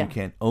can't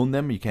own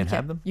them, you can't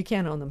have them. You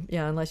can't own them,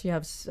 unless you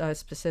have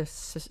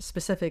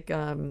specific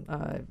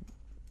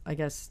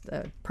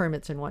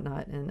permits and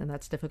whatnot, and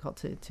that's difficult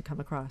to come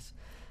across.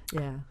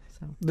 Yeah.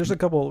 So there's a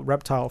couple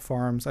reptile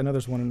farms. I know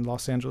there's one in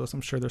Los Angeles.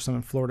 I'm sure there's some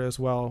in Florida as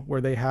well, where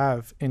they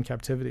have in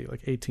captivity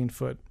like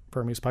 18-foot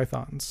Burmese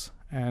pythons,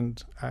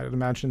 and I'd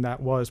imagine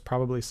that was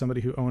probably somebody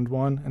who owned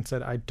one and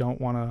said, I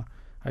don't want to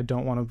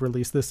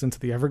release this into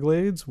the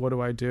Everglades. What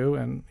do I do?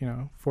 And,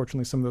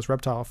 fortunately, some of those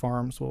reptile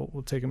farms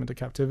will take them into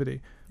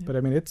captivity. Yeah. But,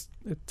 I mean, it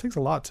takes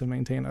a lot to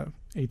maintain a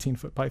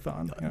 18-foot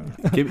python.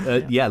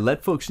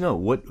 Let folks know.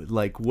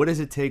 What does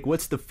it take?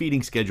 What's the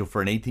feeding schedule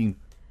for an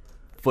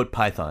 18-foot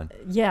python?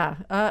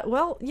 Yeah.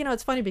 Well,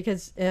 it's funny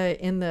because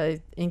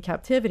in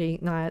captivity,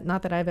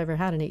 not that I've ever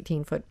had an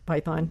 18-foot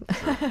python.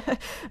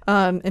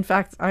 In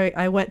fact,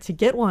 I went to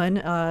get one.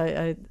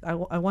 I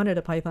wanted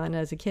a python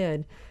as a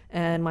kid.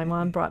 And my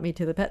mom brought me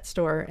to the pet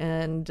store,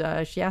 and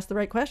she asked the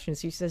right questions.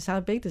 She says, how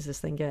big does this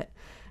thing get?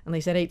 And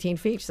they said 18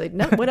 feet. She said,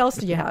 no, what else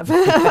do you have?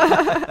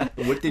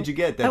 What did you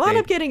get? I wound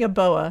up getting a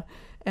boa.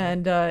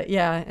 And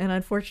and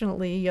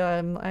unfortunately,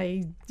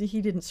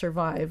 he didn't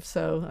survive.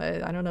 So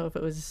I don't know if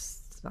it was...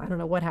 I don't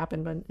know what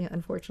happened, but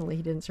unfortunately,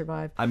 he didn't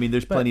survive. I mean,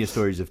 there's plenty of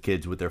stories of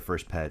kids with their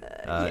first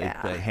pet,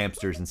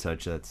 hamsters and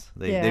such.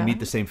 They meet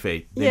the same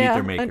fate. They meet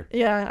their maker.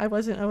 I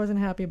wasn't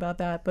happy about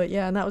that, but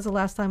and that was the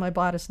last time I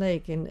bought a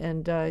snake.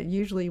 And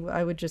usually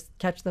I would just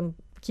catch them,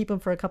 keep them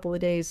for a couple of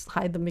days,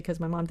 hide them because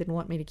my mom didn't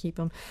want me to keep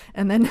them,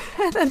 and then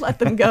let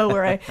them go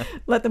where I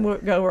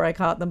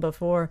caught them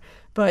before.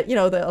 But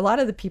a lot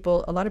of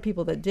people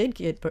that did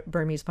get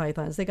Burmese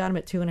pythons, they got them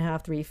at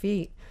 2.5, 3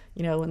 feet.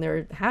 When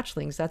they're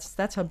hatchlings,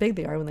 that's how big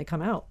they are when they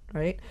come out,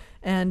 right?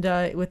 And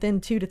within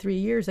 2 to 3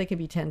 years, they can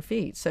be 10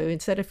 feet. So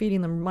instead of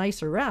feeding them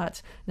mice or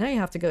rats, now you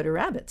have to go to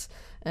rabbits.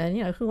 And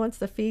who wants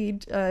to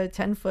feed a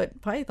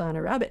 10-foot python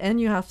or rabbit?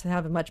 And you have to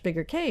have a much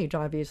bigger cage,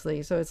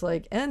 obviously. So it's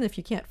like, and if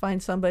you can't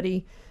find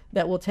somebody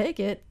that will take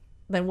it,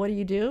 then what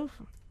do?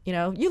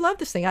 You love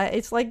this thing.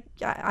 It's like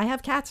I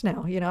have cats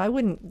now. I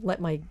wouldn't let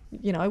I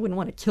wouldn't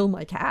want to kill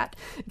my cat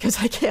because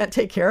I can't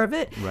take care of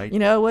it. Right. You're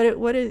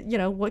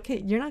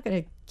not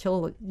going to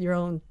kill your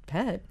own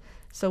pet.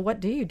 So what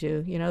do you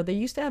do? They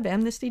used to have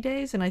amnesty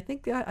days, and I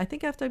think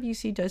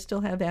FWC does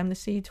still have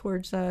amnesty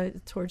towards a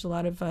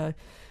lot of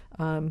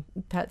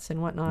pets and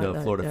whatnot.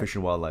 The Florida Fish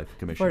and Wildlife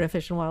Commission. Florida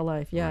Fish and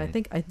Wildlife. Yeah,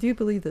 right. I do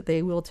believe that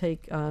they will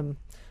take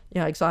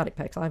exotic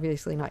pets,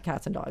 obviously not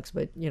cats and dogs,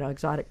 but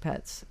exotic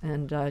pets,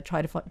 and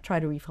try to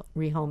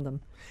rehome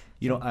them.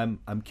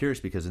 I'm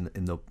curious because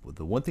in the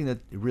one thing that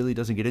it really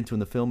doesn't get into in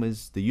the film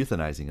is the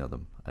euthanizing of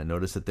them. I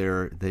noticed that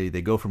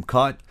they go from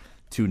caught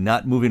to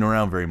not moving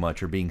around very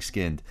much or being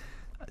skinned.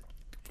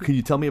 Can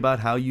you tell me about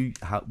how do you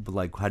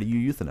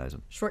euthanize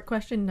them? Short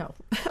question, no.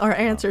 Short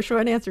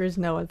answer is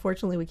no.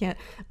 Unfortunately, we can't.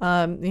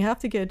 You have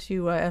to go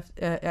to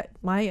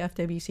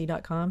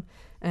myfwc.com,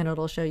 and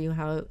it'll show you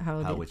how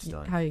it's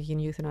done, how you can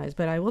euthanize.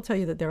 But I will tell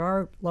you that there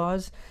are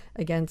laws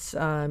against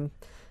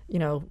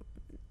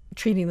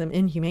treating them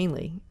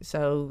inhumanely.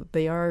 So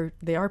they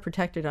are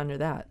protected under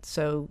that.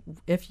 So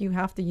if you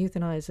have to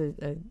euthanize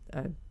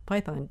a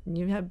python,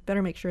 you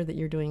better make sure that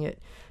you're doing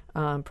it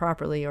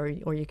properly, or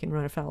you can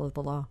run afoul of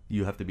the law.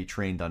 You have to be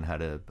trained on how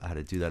to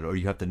do that, or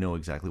you have to know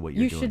exactly what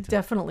you're doing. You should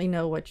definitely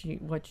know what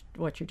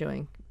you're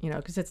doing,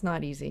 because it's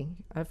not easy.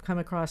 I've come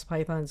across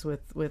pythons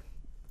with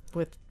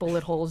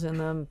bullet holes in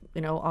them,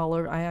 all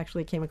over. I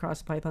actually came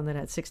across a python that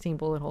had 16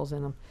 bullet holes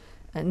in them,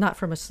 and not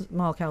from a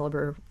small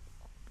caliber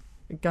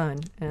gun,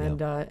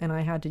 and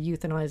I had to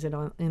euthanize it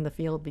in the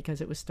field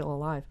because it was still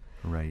alive.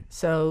 Right.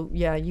 So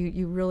yeah,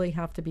 you really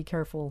have to be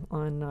careful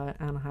on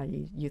how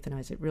you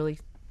euthanize it. Really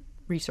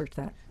research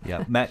that.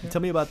 Yeah, Matt,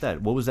 tell me about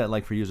that. What was that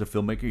like for you as a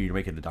filmmaker? You're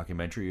making a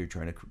documentary. You're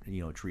trying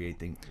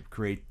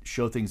to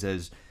show things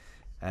as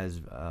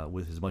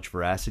with as much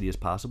veracity as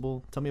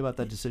possible. Tell me about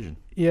that decision.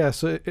 Yeah,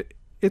 so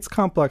it's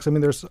complex. I mean,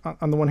 there's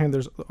on the one hand,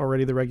 there's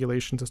already the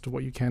regulations as to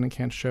what you can and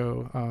can't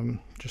show,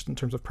 just in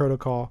terms of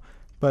protocol.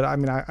 But I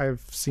mean,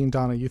 I've seen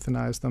Donna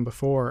euthanize them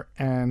before,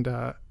 and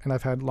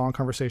I've had long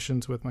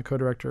conversations with my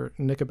co-director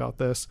Nick about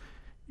this.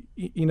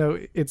 You know,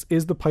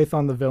 is the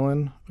python the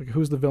villain? Like,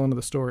 who's the villain of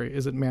the story?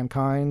 Is it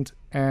mankind?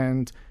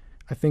 And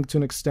I think to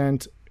an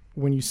extent,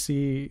 when you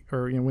see,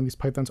 or when these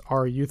pythons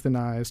are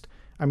euthanized,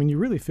 I mean, you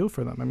really feel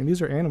for them. I mean,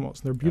 these are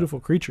animals; they're beautiful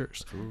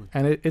creatures, absolutely.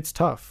 And it's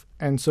tough.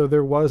 And so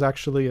there was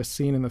actually a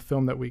scene in the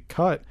film that we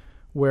cut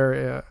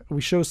where we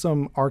show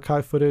some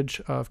archive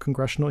footage of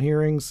congressional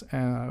hearings,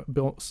 and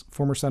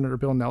former Senator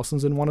Bill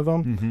Nelson's in one of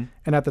them. Mm-hmm.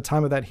 And at the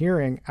time of that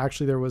hearing,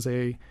 actually there was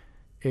a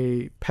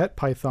pet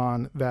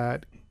python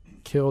that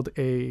killed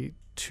a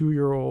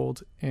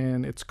 2-year-old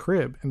in its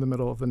crib in the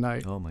middle of the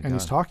night. Oh my God. And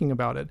he's talking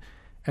about it.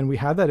 And we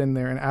had that in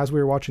there. And as we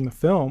were watching the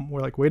film,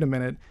 we're like, wait a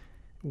minute,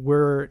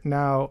 we're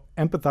now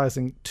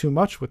empathizing too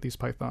much with these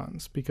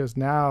pythons, because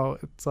now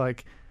it's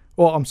like,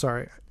 well, I'm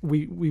sorry.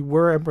 We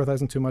were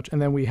empathizing too much, and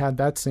then we had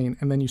that scene,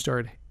 and then you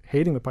started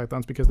hating the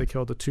pythons because they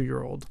killed a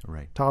 2-year-old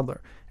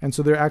toddler. And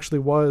so there actually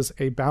was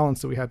a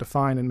balance that we had to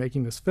find in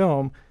making this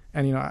film.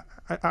 And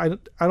I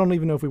don't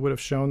even know if we would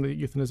have shown the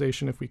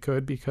euthanization if we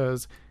could,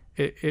 because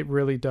it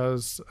really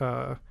does.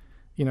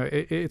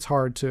 It's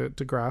hard to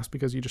grasp,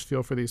 because you just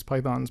feel for these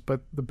pythons.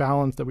 But the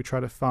balance that we try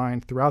to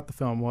find throughout the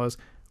film was: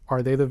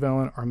 are they the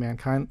villain?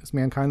 Is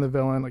mankind the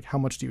villain? Like, how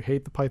much do you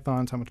hate the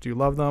pythons? How much do you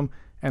love them?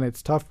 And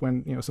it's tough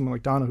when someone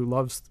like Donna, who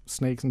loves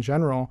snakes in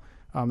general,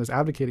 is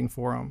advocating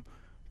for them.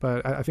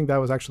 But I think that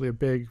was actually a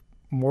big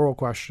moral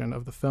question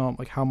of the film.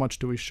 Like, how much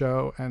do we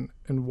show, and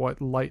in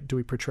what light do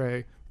we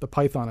portray the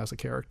python as a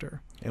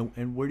character?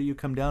 And where do you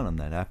come down on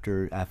that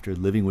after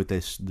living with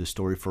the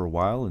story for a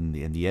while, and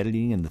the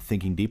editing and the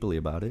thinking deeply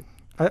about it?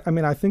 I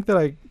mean, I think that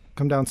I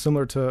come down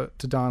similar to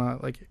Donna.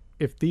 Like,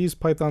 if these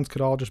pythons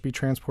could all just be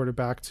transported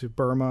back to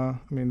Burma,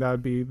 I mean, that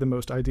would be the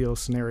most ideal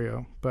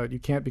scenario. But you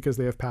can't, because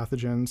they have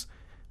pathogens.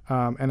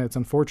 And it's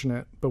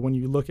unfortunate, but when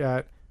you look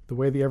at the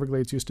way the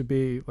Everglades used to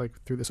be, like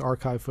through this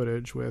archive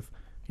footage with,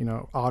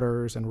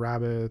 otters and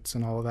rabbits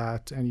and all of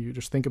that, and you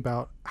just think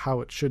about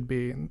how it should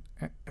be and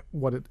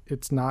what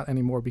it's not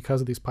anymore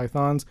because of these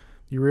pythons,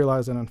 you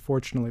realize that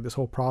unfortunately this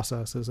whole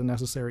process is a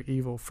necessary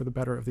evil for the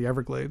better of the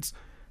Everglades.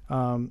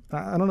 I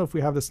don't know if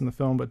we have this in the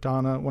film, but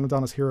one of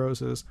Donna's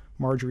heroes is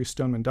Marjorie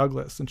Stoneman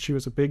Douglas, and she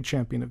was a big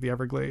champion of the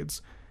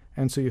Everglades.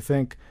 And so you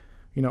think,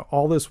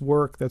 all this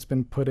work that's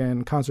been put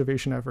in,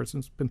 conservation efforts,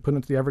 and been put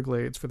into the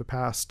Everglades for the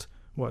past,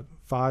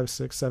 5,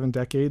 6, 7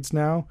 decades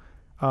now,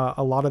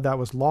 a lot of that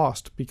was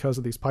lost because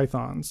of these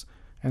pythons.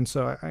 And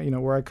so,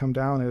 where I come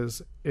down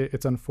is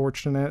it's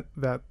unfortunate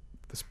that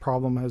this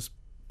problem has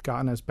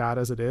gotten as bad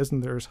as it is,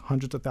 and there's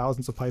hundreds of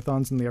thousands of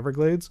pythons in the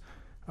Everglades.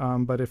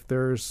 But if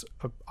there's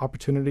an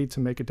opportunity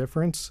to make a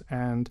difference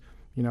and,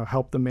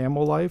 help the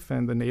mammal life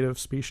and the native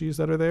species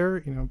that are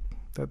there,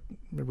 that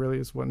really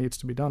is what needs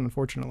to be done,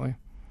 unfortunately.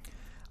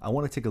 I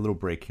want to take a little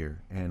break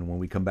here, and when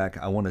we come back,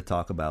 I want to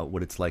talk about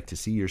what it's like to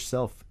see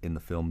yourself in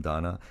the film,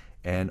 Donna,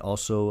 and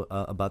also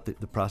about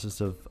the process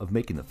of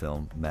making the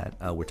film, Matt.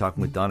 We're talking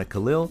with Donna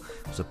Khalil,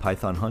 who's a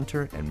python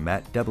hunter, and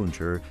Matt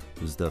Deblinger,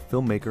 who's the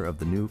filmmaker of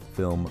the new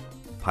film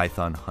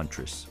Python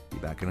Huntress. Be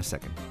back in a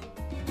second.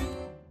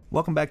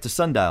 Welcome back to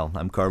Sundial.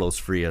 I'm Carlos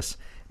Frias.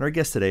 And our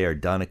guests today are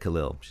Donna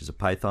Khalil. She's a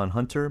python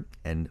hunter,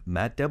 and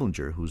Matt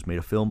Deblinger, who's made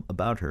a film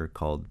about her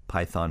called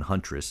Python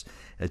Huntress.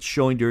 It's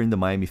showing during the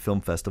Miami Film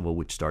Festival,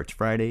 which starts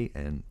Friday,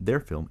 and their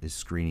film is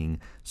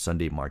screening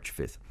Sunday, March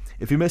 5th.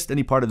 If you missed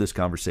any part of this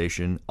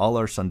conversation, all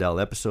our Sundial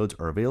episodes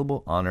are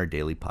available on our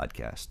daily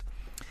podcast.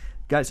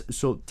 Guys,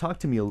 so talk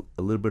to me a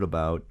little bit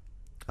about,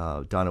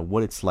 Donna,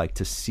 what it's like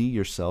to see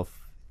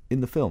yourself in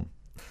the film.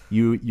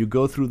 You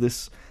go through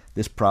this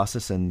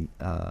process, and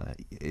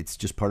it's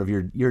just part of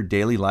your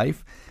daily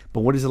life.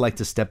 But what is it like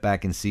to step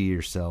back and see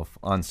yourself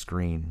on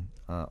screen,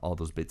 all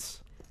those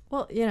bits?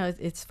 Well,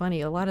 it's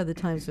funny. A lot of the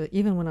times,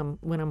 even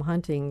when I'm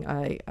hunting,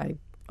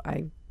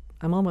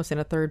 I'm almost in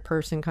a third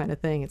person kind of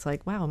thing. It's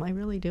like, wow, am I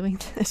really doing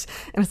this?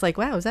 And it's like,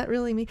 wow, is that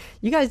really me?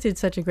 You guys did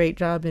such a great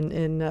job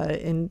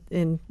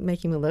in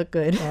making me look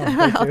good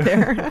out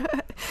there.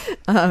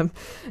 I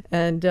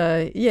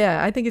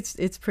think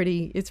it's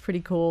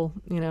pretty cool,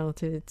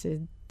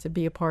 to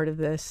be a part of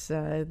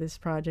this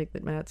project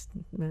that Matt's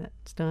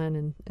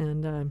done,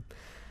 and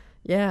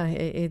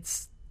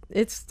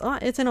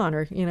it's an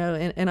honor,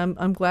 and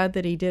I'm glad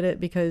that he did it,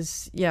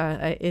 because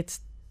it's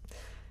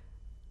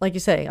like you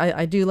say,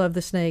 I do love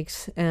the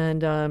snakes,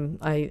 and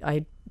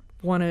I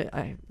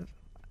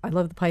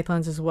love the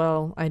pythons as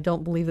well. I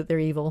don't believe that they're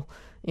evil.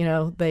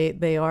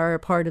 They are a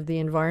part of the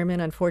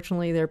environment.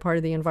 Unfortunately, they're part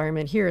of the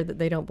environment here that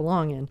they don't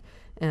belong in.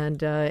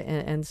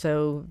 And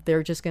so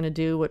they're just going to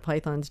do what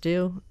pythons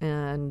do,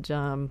 and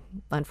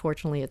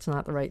unfortunately, it's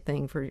not the right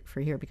thing for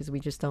here, because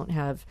we just don't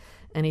have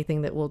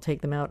anything that will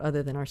take them out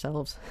other than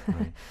ourselves.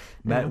 Right.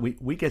 Matt,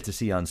 we get to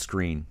see on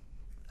screen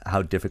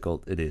how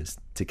difficult it is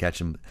to catch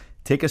them.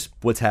 Take us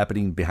what's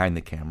happening behind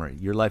the camera.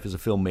 Your life as a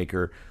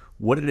filmmaker,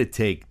 what did it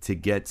take to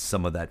get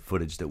some of that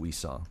footage that we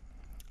saw?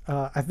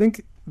 I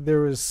think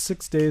there was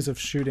 6 days of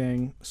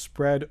shooting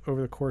spread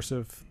over the course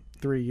of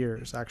 3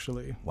 years,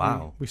 actually.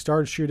 Wow. We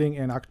started shooting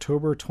in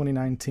October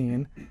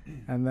 2019,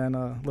 and then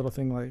a little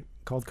thing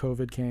called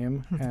COVID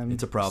came, and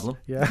It's a problem.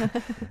 yeah,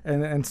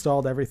 and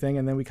installed everything,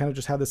 and then we kind of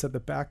just had this in the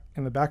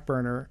back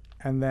burner.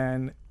 And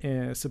then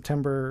in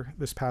September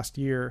this past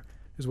year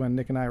is when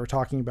Nick and I were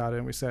talking about it,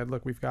 and we said,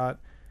 look, we've got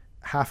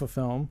half a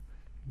film.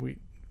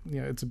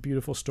 It's a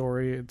beautiful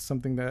story. It's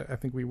something that I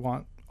think we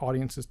want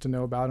audiences to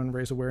know about and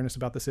raise awareness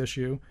about this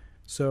issue.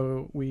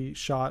 So we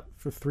shot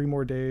for 3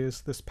 more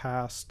days this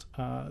past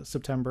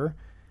September.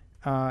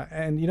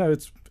 And,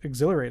 it's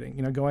exhilarating,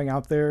 going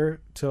out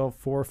there till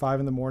 4 or 5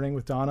 in the morning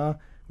with Donna.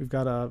 We've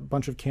got a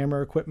bunch of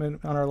camera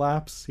equipment on our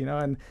laps,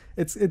 and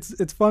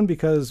it's fun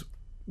because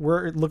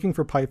we're looking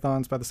for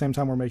pythons by the same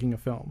time we're making a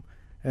film.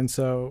 And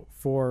so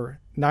for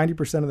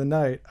 90% of the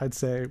night, I'd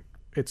say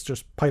it's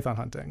just python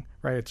hunting,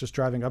 right? It's just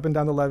driving up and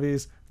down the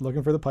levees,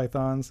 looking for the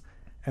pythons.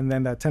 And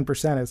then that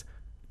 10% is,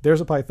 there's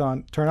a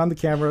python, turn on the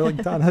camera, like,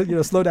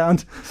 Donna, slow down.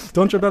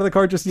 Don't jump out of the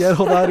car just yet.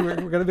 Hold on. We're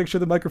going to make sure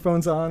the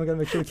microphone's on. We're going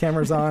to make sure the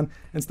camera's on.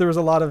 And so there was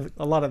a lot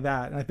of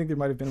that. And I think there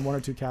might've been 1 or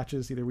 2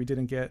 catches. Either we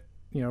didn't get,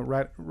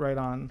 right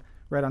on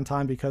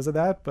time because of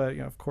that. But,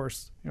 of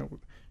course,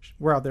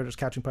 we're out there just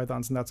catching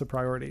pythons, and that's a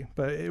priority.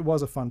 But it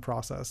was a fun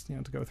process,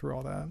 to go through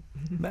all that.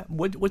 Matt,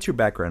 what's your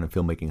background in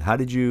filmmaking? How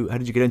did you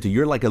get into?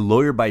 You're like a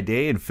lawyer by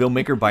day and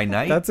filmmaker by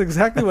night. That's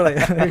exactly what I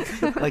am.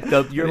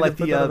 You're like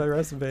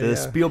the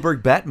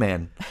Spielberg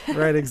Batman.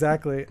 Right,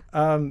 exactly.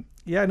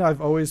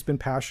 I've always been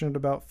passionate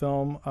about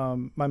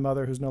film. My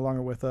mother, who's no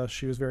longer with us,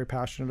 she was very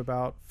passionate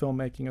about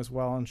filmmaking as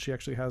well, and she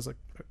actually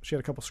she had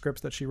a couple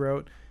scripts that she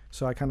wrote,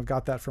 so I kind of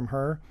got that from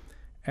her.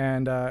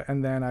 And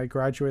then I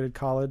graduated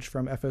college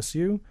from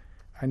FSU.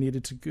 I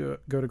needed to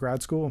go to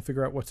grad school and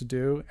figure out what to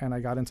do, and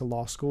I got into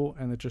law school,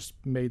 and it just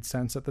made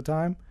sense at the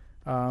time.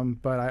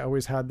 But I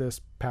always had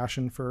this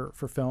passion for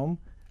film,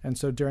 and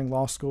so during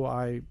law school,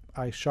 I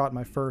shot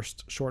my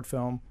first short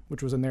film,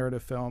 which was a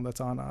narrative film that's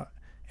on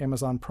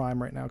Amazon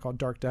Prime right now called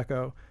Dark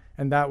Deco,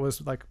 and that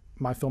was like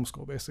my film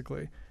school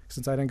basically.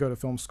 Since I didn't go to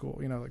film school,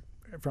 like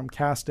from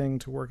casting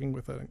to working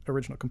with an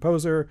original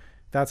composer,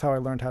 that's how I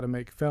learned how to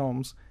make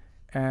films.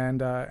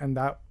 And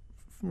that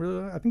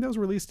really, I think that was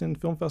released in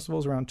film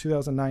festivals around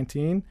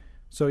 2019.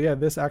 So yeah,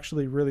 this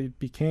actually really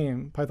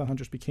Python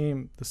Hunters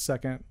became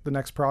the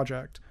next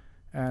project.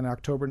 And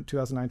October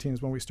 2019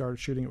 is when we started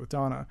shooting it with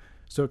Donna.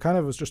 So it kind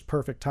of was just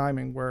perfect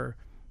timing where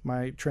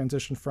my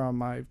transition from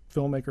my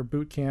filmmaker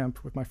boot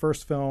camp with my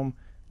first film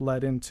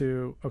led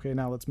into, okay,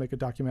 now let's make a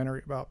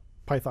documentary about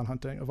python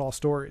hunting of all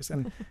stories.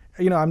 And,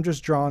 I'm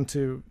just drawn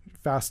to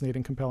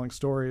fascinating, compelling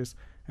stories.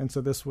 And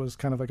so this was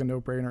kind of like a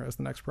no-brainer as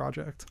the next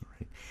project.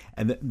 Right.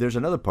 And there's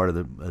another part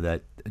of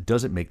that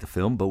doesn't make the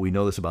film, but we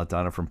know this about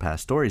Donna from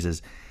past stories,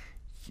 is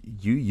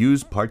you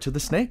use parts of the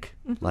snake.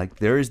 Mm-hmm. Like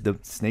the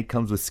snake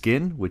comes with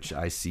skin, which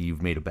I see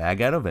you've made a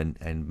bag out of, and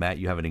Matt,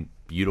 you have a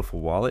beautiful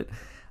wallet.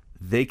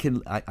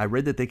 I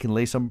read that they can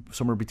lay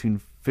somewhere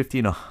between 50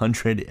 and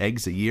 100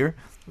 eggs a year.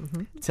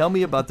 Mm-hmm. Tell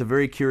me about the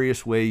very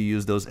curious way you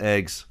use those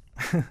eggs.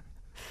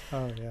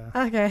 Oh, yeah.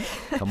 Okay.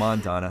 Come on,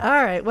 Donna.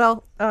 All right.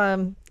 Well,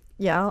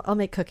 yeah, I'll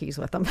make cookies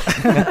with them.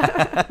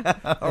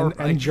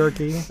 and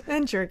jerky.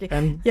 And jerky.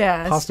 And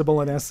yes. pasta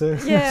bolognese.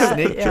 Yeah.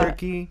 Snake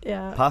jerky.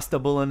 Yeah. Pasta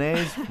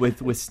bolognese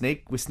with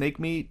snake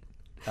meat.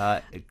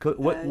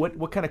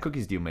 What kind of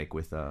cookies do you make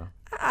with?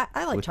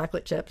 I like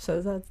chocolate chips,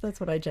 so that's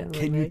what I generally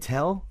make. Can you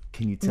tell?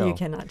 You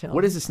cannot tell.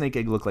 What does a snake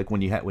egg look like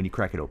when you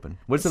crack it open?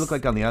 What does it look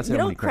like on the outside? You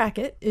don't crack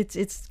it.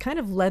 It's kind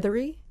of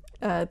leathery.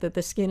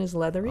 The skin is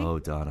leathery. Oh,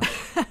 Donna.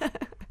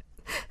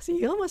 So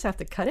you almost have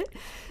to cut it,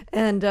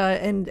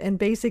 and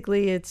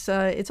basically it's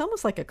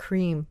almost like a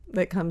cream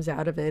that comes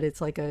out of it.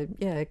 It's like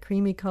a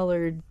creamy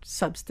colored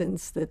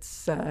substance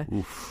that's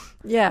Oof.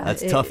 Yeah.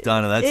 That's tough,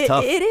 Donna. That's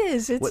tough. It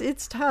is.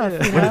 It's tough.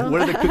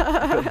 What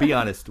are the be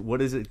honest.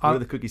 What is it? What do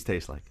the cookies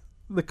taste like?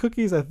 The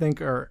cookies, I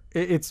think,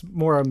 it's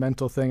more a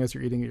mental thing as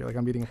you're eating it. You're like,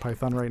 I'm eating a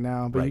python right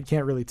now, but you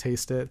can't really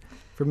taste it.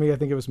 For me, I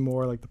think it was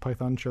more like the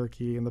python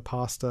jerky and the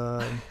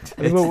pasta.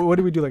 What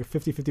did we do, like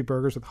 50-50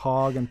 burgers with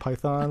hog and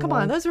python? Come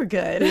on, those were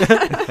good.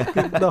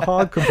 The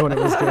hog component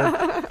was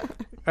good.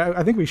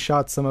 I think we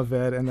shot some of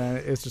it, and then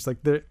it's just like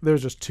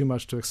there's just too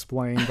much to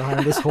explain behind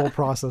this whole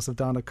process of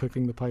Donna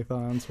cooking the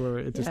pythons where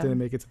it just didn't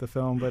make it to the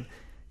film. But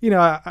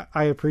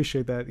I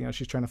appreciate that,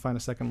 she's trying to find a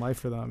second life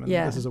for them, and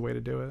this is a way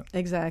to do it.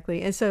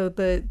 Exactly. And so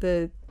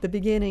the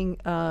beginning,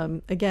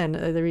 again,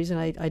 the reason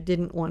I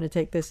didn't want to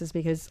take this is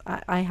because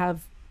I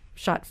have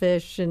shot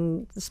fish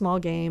and small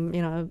game,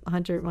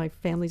 hunter, my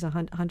family's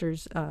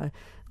hunters,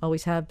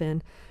 always have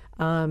been.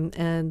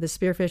 And the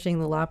spearfishing,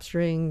 the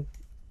lobstering,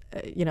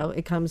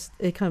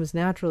 it comes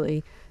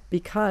naturally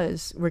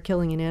because we're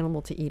killing an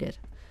animal to eat it.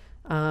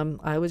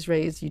 I was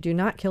raised, you do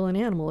not kill an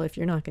animal if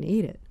you're not going to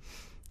eat it.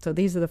 So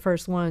these are the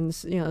first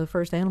ones, the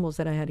first animals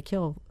that I had to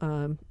kill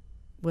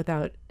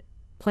without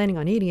planning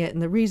on eating it.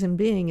 And the reason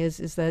being is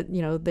that,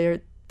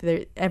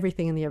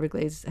 everything in the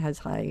Everglades has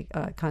high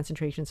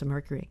concentrations of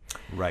mercury.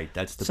 Right.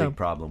 That's the So- big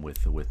problem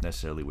with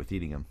necessarily with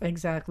eating them.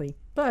 Exactly.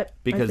 But I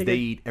Because they figured-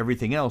 eat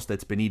everything else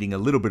that's been eating a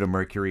little bit of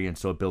mercury, and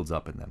so it builds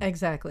up in them.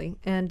 Exactly.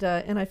 And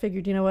I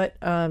figured, you know what,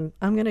 I'm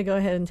going to go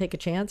ahead and take a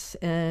chance,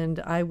 and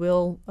I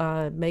will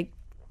make,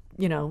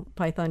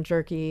 python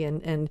jerky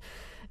and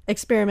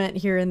experiment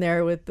here and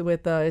there with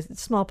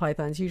small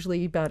pythons,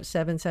 usually about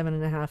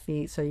 7.5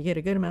 feet. So you get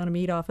a good amount of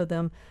meat off of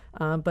them,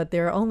 but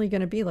they're only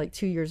going to be like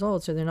 2 years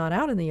old, so they're not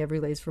out in the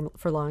Everglades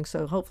for long.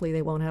 So hopefully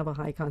they won't have a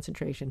high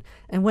concentration.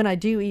 And when I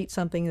do eat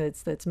something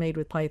that's made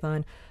with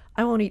python,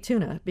 I won't eat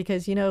tuna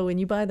because when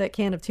you buy that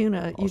can of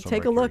tuna, you Also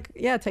take a look.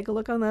 mercury. Yeah, take a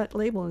look on that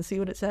label and see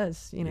what it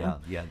says. Yeah,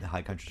 the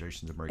high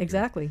concentrations of mercury.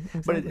 Exactly.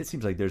 But it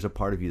seems like there's a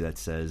part of you that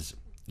says,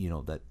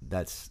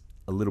 that's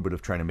a little bit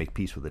of trying to make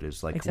peace with it.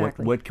 Is like,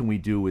 Exactly. what can we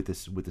do with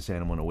this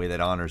animal in a way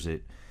that honors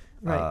it?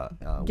 Right.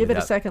 Give it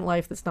a without- second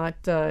life that's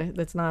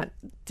not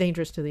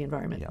dangerous to the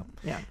environment.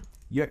 Yeah.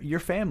 Yeah. Your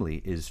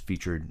family is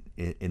featured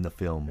in the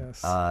film.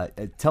 Yes.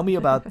 Tell me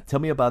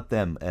about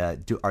them.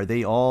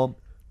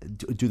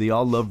 Do they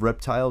all love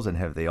reptiles, and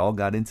have they all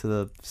got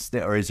into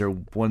or is there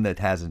one that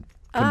hasn't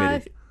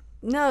committed?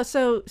 No.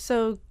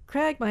 So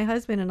Craig, my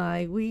husband, and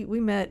I, we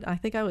met. I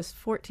think I was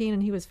 14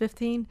 and he was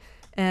 15.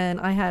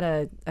 And I had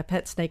a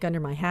pet snake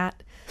under my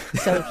hat,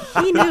 so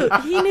he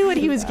knew what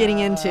he was getting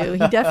into.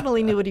 He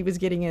definitely knew what he was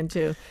getting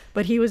into,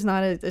 but he was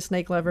not a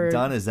snake lover.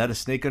 Donna, is that a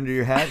snake under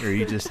your hat, or are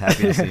you just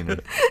happy to see me?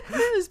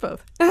 It was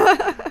both.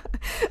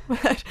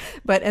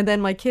 but and then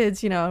my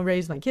kids, I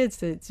raised my kids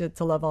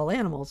to love all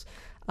animals.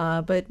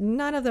 But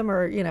none of them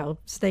are,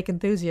 snake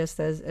enthusiasts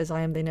as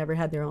I am. They never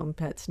had their own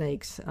pet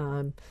snakes.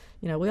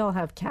 We all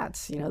have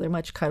cats. They're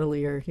much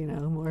cuddlier.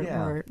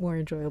 More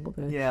enjoyable.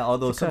 Although to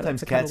cuddle- sometimes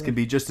to cats cuddle can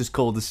be just as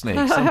cold as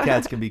snakes. Some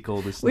cats can be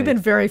cold as snakes. We've been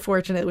very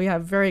fortunate. We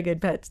have very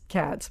good pet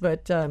cats,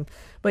 but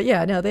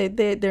yeah, no,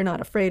 they're not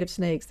afraid of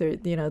snakes.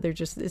 They're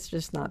just, it's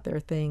just not their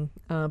thing.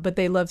 But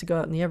they love to go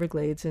out in the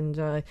Everglades, and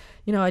I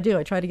do.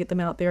 I try to get them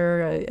out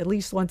there at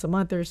least once a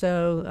month or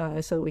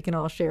so we can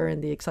all share in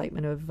the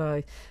excitement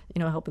of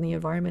helping the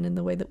environment in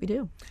the way that we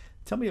do.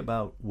 Tell me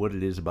about what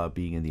it is about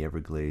being in the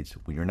Everglades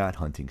when you're not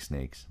hunting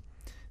snakes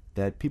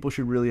that people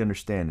should really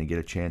understand and get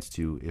a chance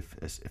to, if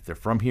they're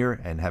from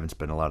here and haven't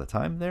spent a lot of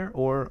time there,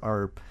 or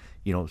are,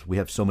 we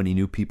have so many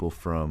new people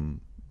from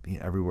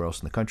everywhere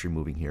else in the country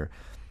moving here.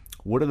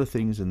 What are the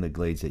things in the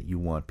Glades that you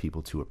want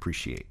people to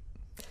appreciate?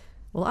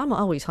 Well, I'm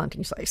always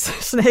hunting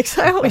snakes.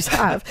 I always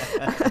have.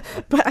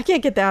 But I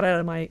can't get that out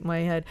of my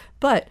head.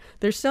 But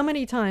there's so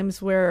many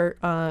times where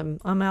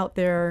I'm out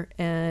there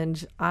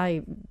and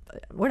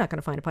we're not going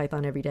to find a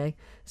python every day.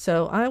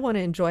 So I want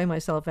to enjoy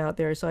myself out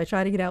there. So I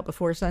try to get out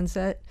before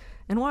sunset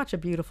and watch a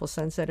beautiful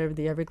sunset over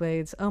the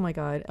Everglades. Oh, my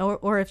God.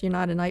 Or if you're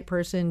not a night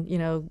person,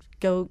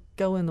 go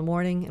in the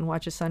morning and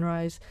watch a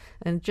sunrise.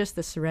 And just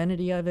the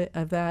serenity of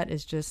that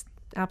is just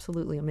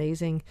absolutely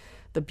amazing.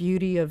 The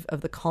beauty of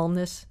the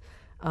calmness.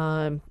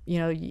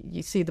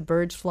 You see the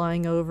birds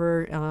flying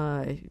over,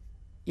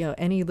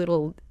 any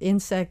little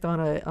insect on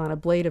a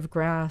blade of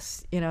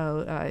grass,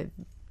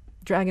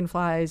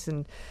 dragonflies,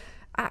 and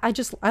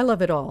I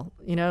love it all.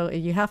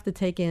 You have to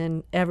take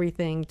in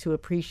everything to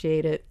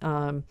appreciate it.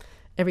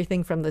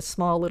 Everything from the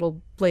small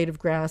little blade of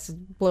grass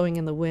blowing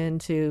in the wind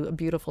to a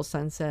beautiful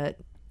sunset.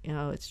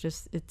 It's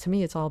just, to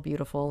me, it's all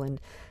beautiful,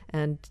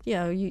 and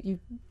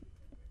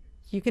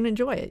you can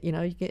enjoy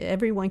it.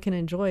 Everyone can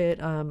enjoy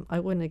it. I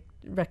wouldn't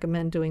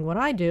recommend doing what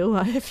I do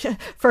if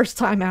first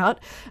time out,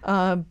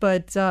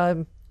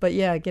 but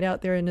yeah, get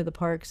out there into the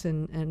parks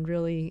and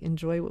really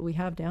enjoy what we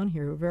have down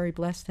here. We're very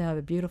blessed to have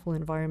a beautiful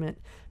environment,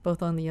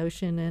 both on the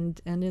ocean and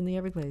in the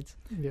Everglades.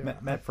 Yeah,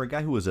 Matt, for a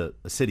guy who was a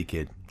city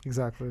kid,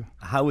 exactly.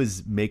 how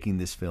is making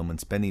this film and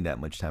spending that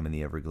much time in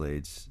the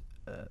Everglades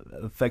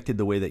affected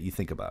the way that you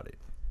think about it?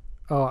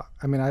 Oh,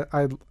 I mean,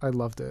 I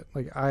loved it.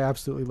 Like, I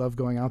absolutely love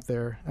going out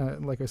there.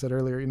 Like I said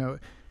earlier,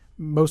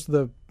 most of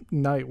the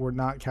night we're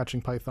not catching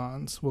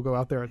pythons. We'll go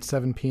out there at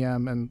 7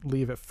 p.m. and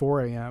leave at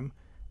 4 a.m.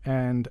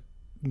 And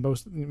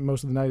most of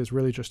the night is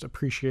really just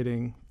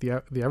appreciating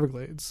the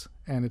Everglades.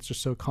 And it's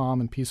just so calm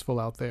and peaceful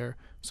out there.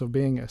 So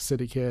being a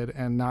city kid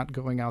and not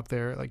going out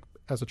there like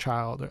as a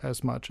child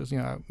as much as,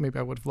 maybe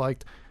I would have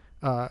liked,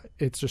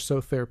 it's just so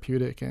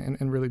therapeutic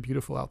and really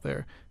beautiful out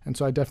there. And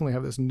so I definitely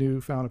have this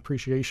newfound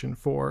appreciation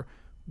for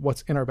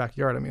what's in our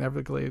backyard. I mean,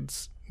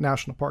 Everglades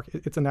National Park,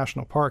 it's a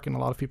national park, and a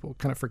lot of people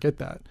kind of forget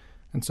that.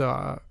 And so,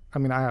 I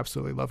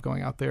absolutely love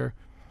going out there,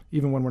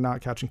 even when we're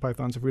not catching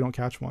pythons. If we don't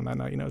catch one that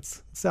night,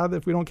 it's sad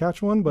if we don't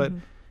catch one, but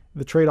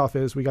the trade-off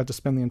is we got to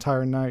spend the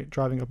entire night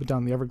driving up and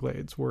down the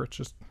Everglades, where it's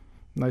just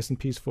nice and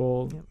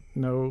peaceful,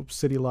 no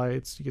city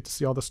lights. You get to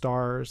see all the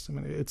stars. I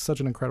mean, it's such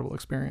an incredible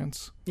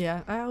experience.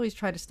 Yeah, I always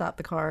try to stop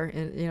the car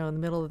in the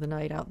middle of the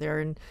night out there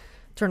and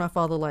turn off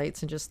all the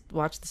lights and just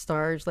watch the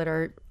stars, let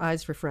our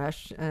eyes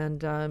refresh,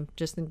 and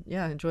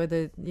enjoy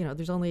the.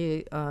 There's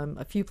only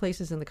a few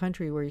places in the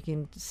country where you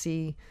can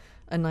see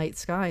a night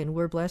sky, and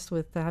we're blessed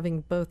with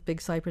having both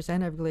Big Cypress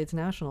and Everglades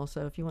National.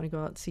 So if you want to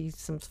go out and see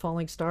some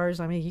falling stars,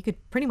 I mean, you could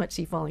pretty much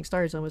see falling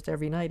stars almost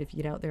every night if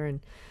you get out there and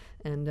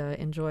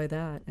enjoy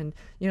that. And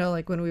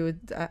like when we would,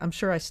 I'm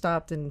sure I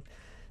stopped and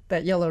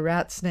that yellow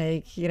rat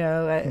snake,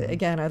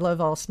 again, I love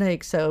all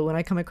snakes. So when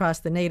I come across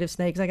the native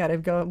snakes, I got to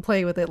go and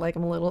play with it like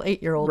I'm a little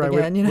 8-year-old right,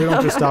 again. We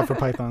don't just stop for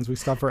pythons. We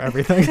stop for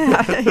everything.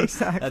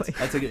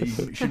 Exactly.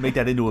 You should make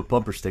that into a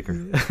bumper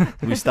sticker.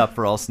 We stop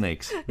for all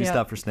snakes. We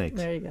stop for snakes.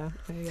 There you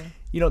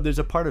go. There's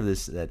a part of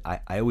this that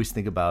I always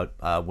think about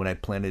when I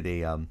planted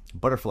a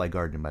butterfly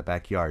garden in my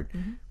backyard.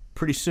 Mm-hmm.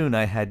 Pretty soon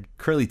I had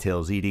curly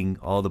tails eating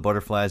all the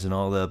butterflies and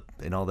all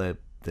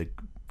the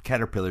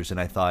caterpillars, and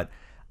I thought,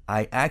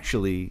 I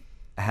actually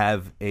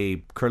have a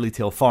curly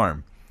tail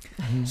farm.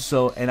 Mm-hmm.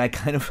 So, and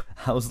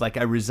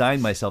I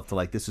resigned myself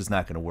to this is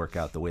not going to work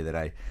out the way that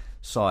I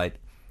saw it.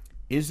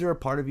 Is there a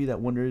part of you that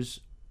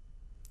wonders,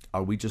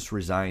 are we just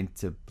resigned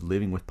to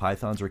living with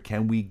pythons, or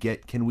can we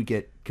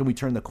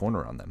turn the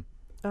corner on them?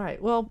 All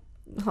right. Well,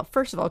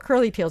 first of all,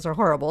 curly tails are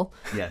horrible.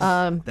 Yes.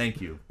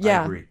 Thank you.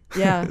 Yeah, I agree.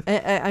 Yeah.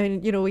 I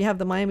mean, we have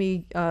the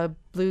Miami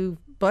blue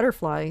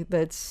butterfly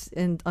that's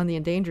on the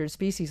endangered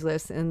species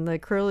list, and the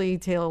curly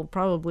tail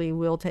probably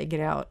will take it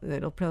out.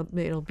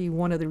 It'll be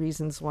one of the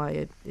reasons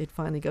why it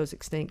finally goes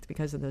extinct,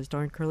 because of those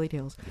darn curly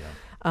tails.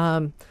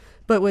 Yeah.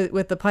 But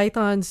with the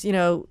pythons,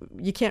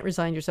 you can't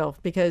resign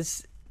yourself,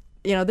 because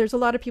there's a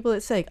lot of people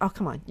that say, "Oh,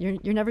 come on,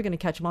 you're never going to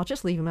catch them all.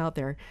 Just leave them out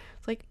there."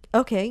 It's like,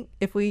 okay,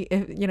 if we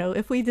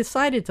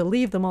decided to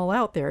leave them all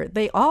out there,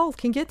 they all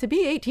can get to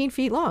be 18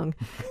 feet long,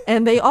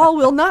 and they all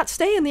will not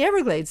stay in the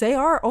Everglades. They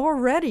are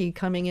already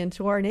coming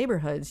into our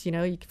neighborhoods. You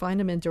can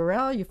find them in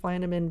Doral, you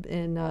find them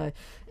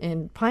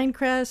in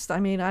Pinecrest. I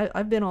mean,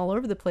 I've been all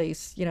over the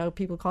place.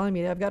 People calling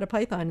me, "I've got a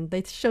python," and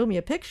they show me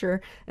a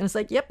picture, and it's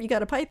like, "Yep, you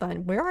got a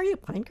python. Where are you?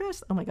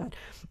 Pinecrest? Oh my God."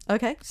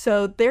 Okay,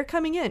 so they're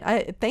coming in.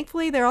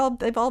 Thankfully,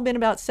 they've all been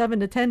about 7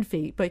 to 10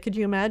 feet. But could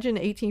you imagine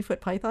 18-foot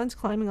pythons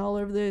climbing all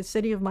over the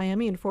city of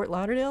Miami and Fort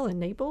Lauderdale and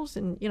Naples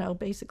and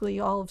basically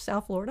all of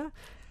South Florida?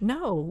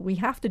 No, we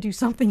have to do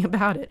something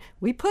about it.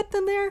 We put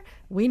them there.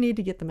 We need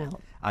to get them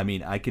out. I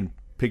mean, I can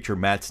picture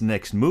Matt's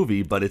next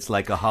movie, but it's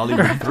like a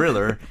Hollywood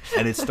thriller,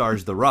 and it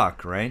stars The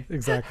Rock, right?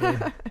 Exactly.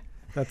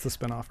 That's the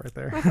spinoff right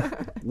there.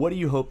 What do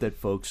you hope that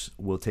folks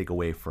will take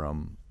away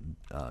from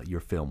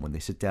your film when they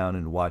sit down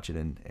and watch it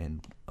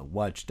and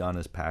watch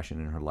Donna's passion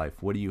in her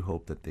life? What do you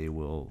hope that they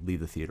will leave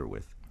the theater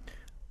with?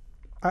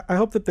 I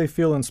hope that they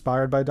feel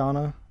inspired by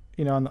Donna.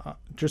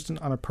 Just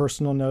on a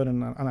personal note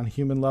and on a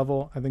human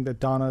level, I think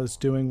that Donna is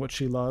doing what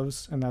she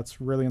loves, and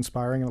that's really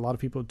inspiring. And a lot of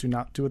people do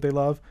not do what they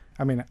love.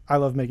 I mean, I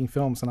love making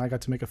films, and I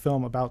got to make a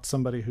film about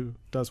somebody who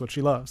does what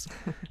she loves.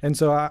 And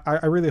so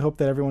I really hope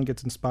that everyone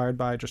gets inspired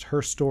by just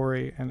her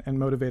story and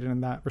motivated in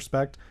that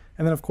respect.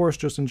 And then, of course,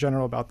 just in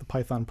general about the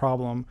python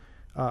problem,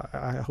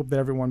 I hope that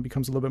everyone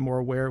becomes a little bit more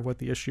aware of what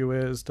the issue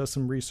is, does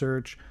some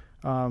research,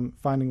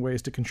 finding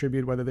ways to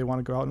contribute, whether they want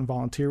to go out and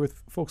volunteer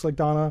with folks like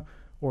Donna,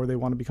 or they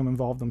want to become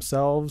involved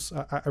themselves.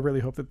 I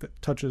really hope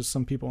that touches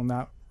some people in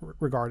that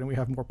regard, and we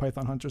have more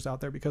python hunters out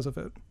there because of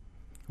it.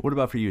 What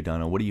about for you,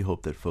 Donna? What do you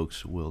hope that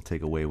folks will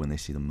take away when they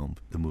see the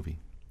movie?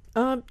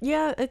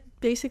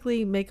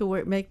 Basically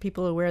make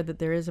people aware that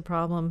there is a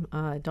problem.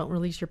 Don't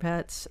release your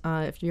pets.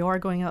 If you are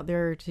going out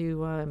there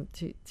to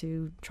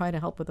try to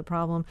help with the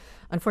problem,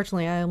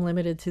 unfortunately, I am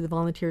limited to the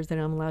volunteers that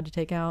I'm allowed to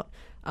take out.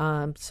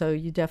 So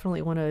you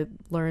definitely want to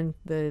learn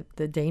the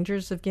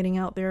dangers of getting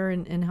out there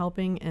and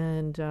helping,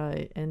 and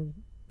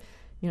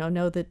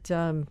know that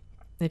if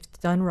it's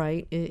done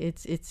right,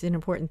 it's an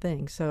important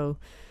thing. So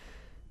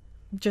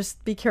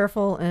just be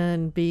careful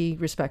and be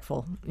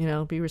respectful.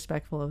 Be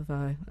respectful of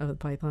the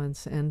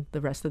pythons and the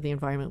rest of the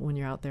environment when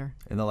you're out there.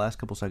 In the last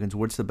couple seconds,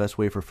 what's the best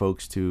way for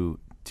folks to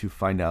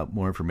find out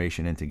more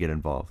information and to get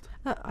involved?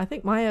 I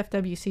think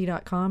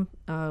myfwc.com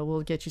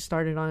will get you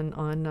started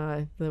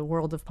on the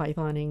world of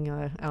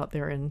pythoning out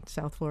there in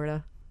South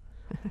Florida.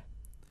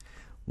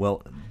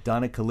 Well,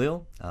 Donna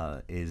Khalil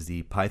is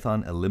the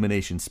python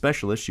elimination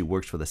specialist. She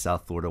works for the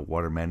South Florida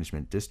Water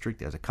Management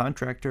District as a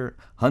contractor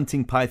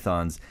hunting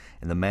pythons,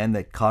 and the man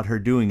that caught her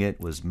doing it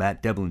was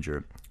Matt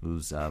Deblinger,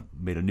 who's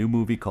made a new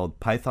movie called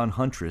Python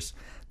Huntress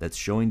that's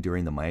showing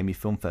during the Miami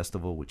Film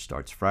Festival, which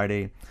starts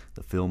Friday.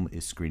 The film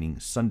is screening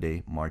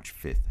Sunday, March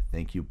 5th.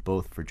 Thank you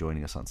both for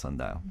joining us on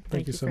Sundial.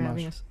 Thank you so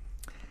much.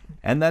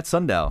 And that's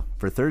Sundial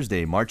for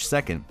Thursday, March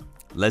 2nd.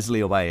 Leslie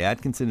Ovalle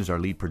Atkinson is our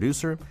lead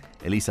producer.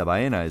 Elisa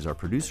Baena is our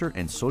producer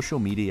and social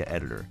media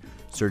editor.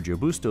 Sergio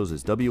Bustos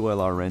is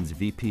WLRN's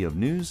VP of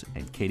News,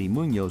 and Katie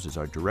Munoz is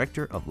our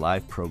Director of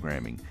Live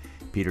Programming.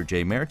 Peter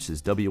J. Mertz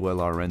is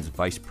WLRN's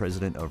Vice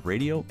President of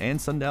Radio and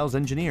Sundial's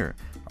engineer.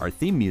 Our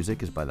theme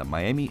music is by the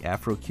Miami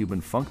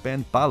Afro-Cuban funk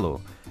band Palo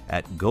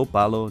at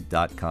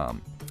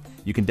gopalo.com.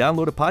 You can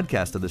download a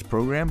podcast of this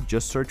program.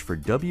 Just search for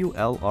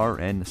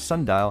WLRN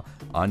Sundial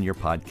on your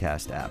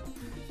podcast app.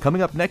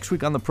 Coming up next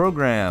week on the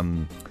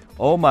program,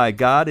 oh my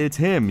God, it's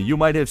him. You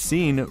might have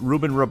seen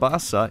Ruben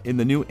Rabasa in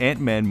the new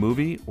Ant-Man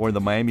movie or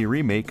the Miami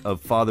remake of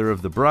Father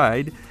of the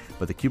Bride.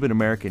 But the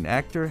Cuban-American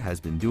actor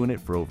has been doing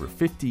it for over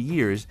 50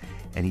 years,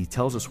 and he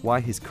tells us why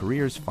his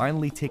career is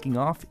finally taking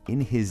off in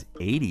his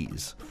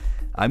 80s.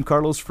 I'm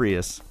Carlos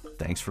Frias.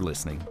 Thanks for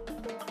listening.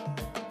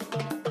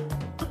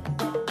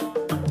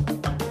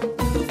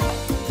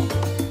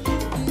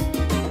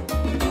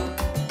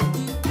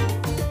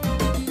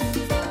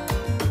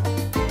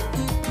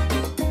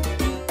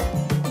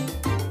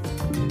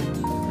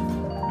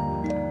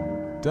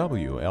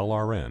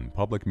 WLRN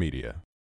Public Media.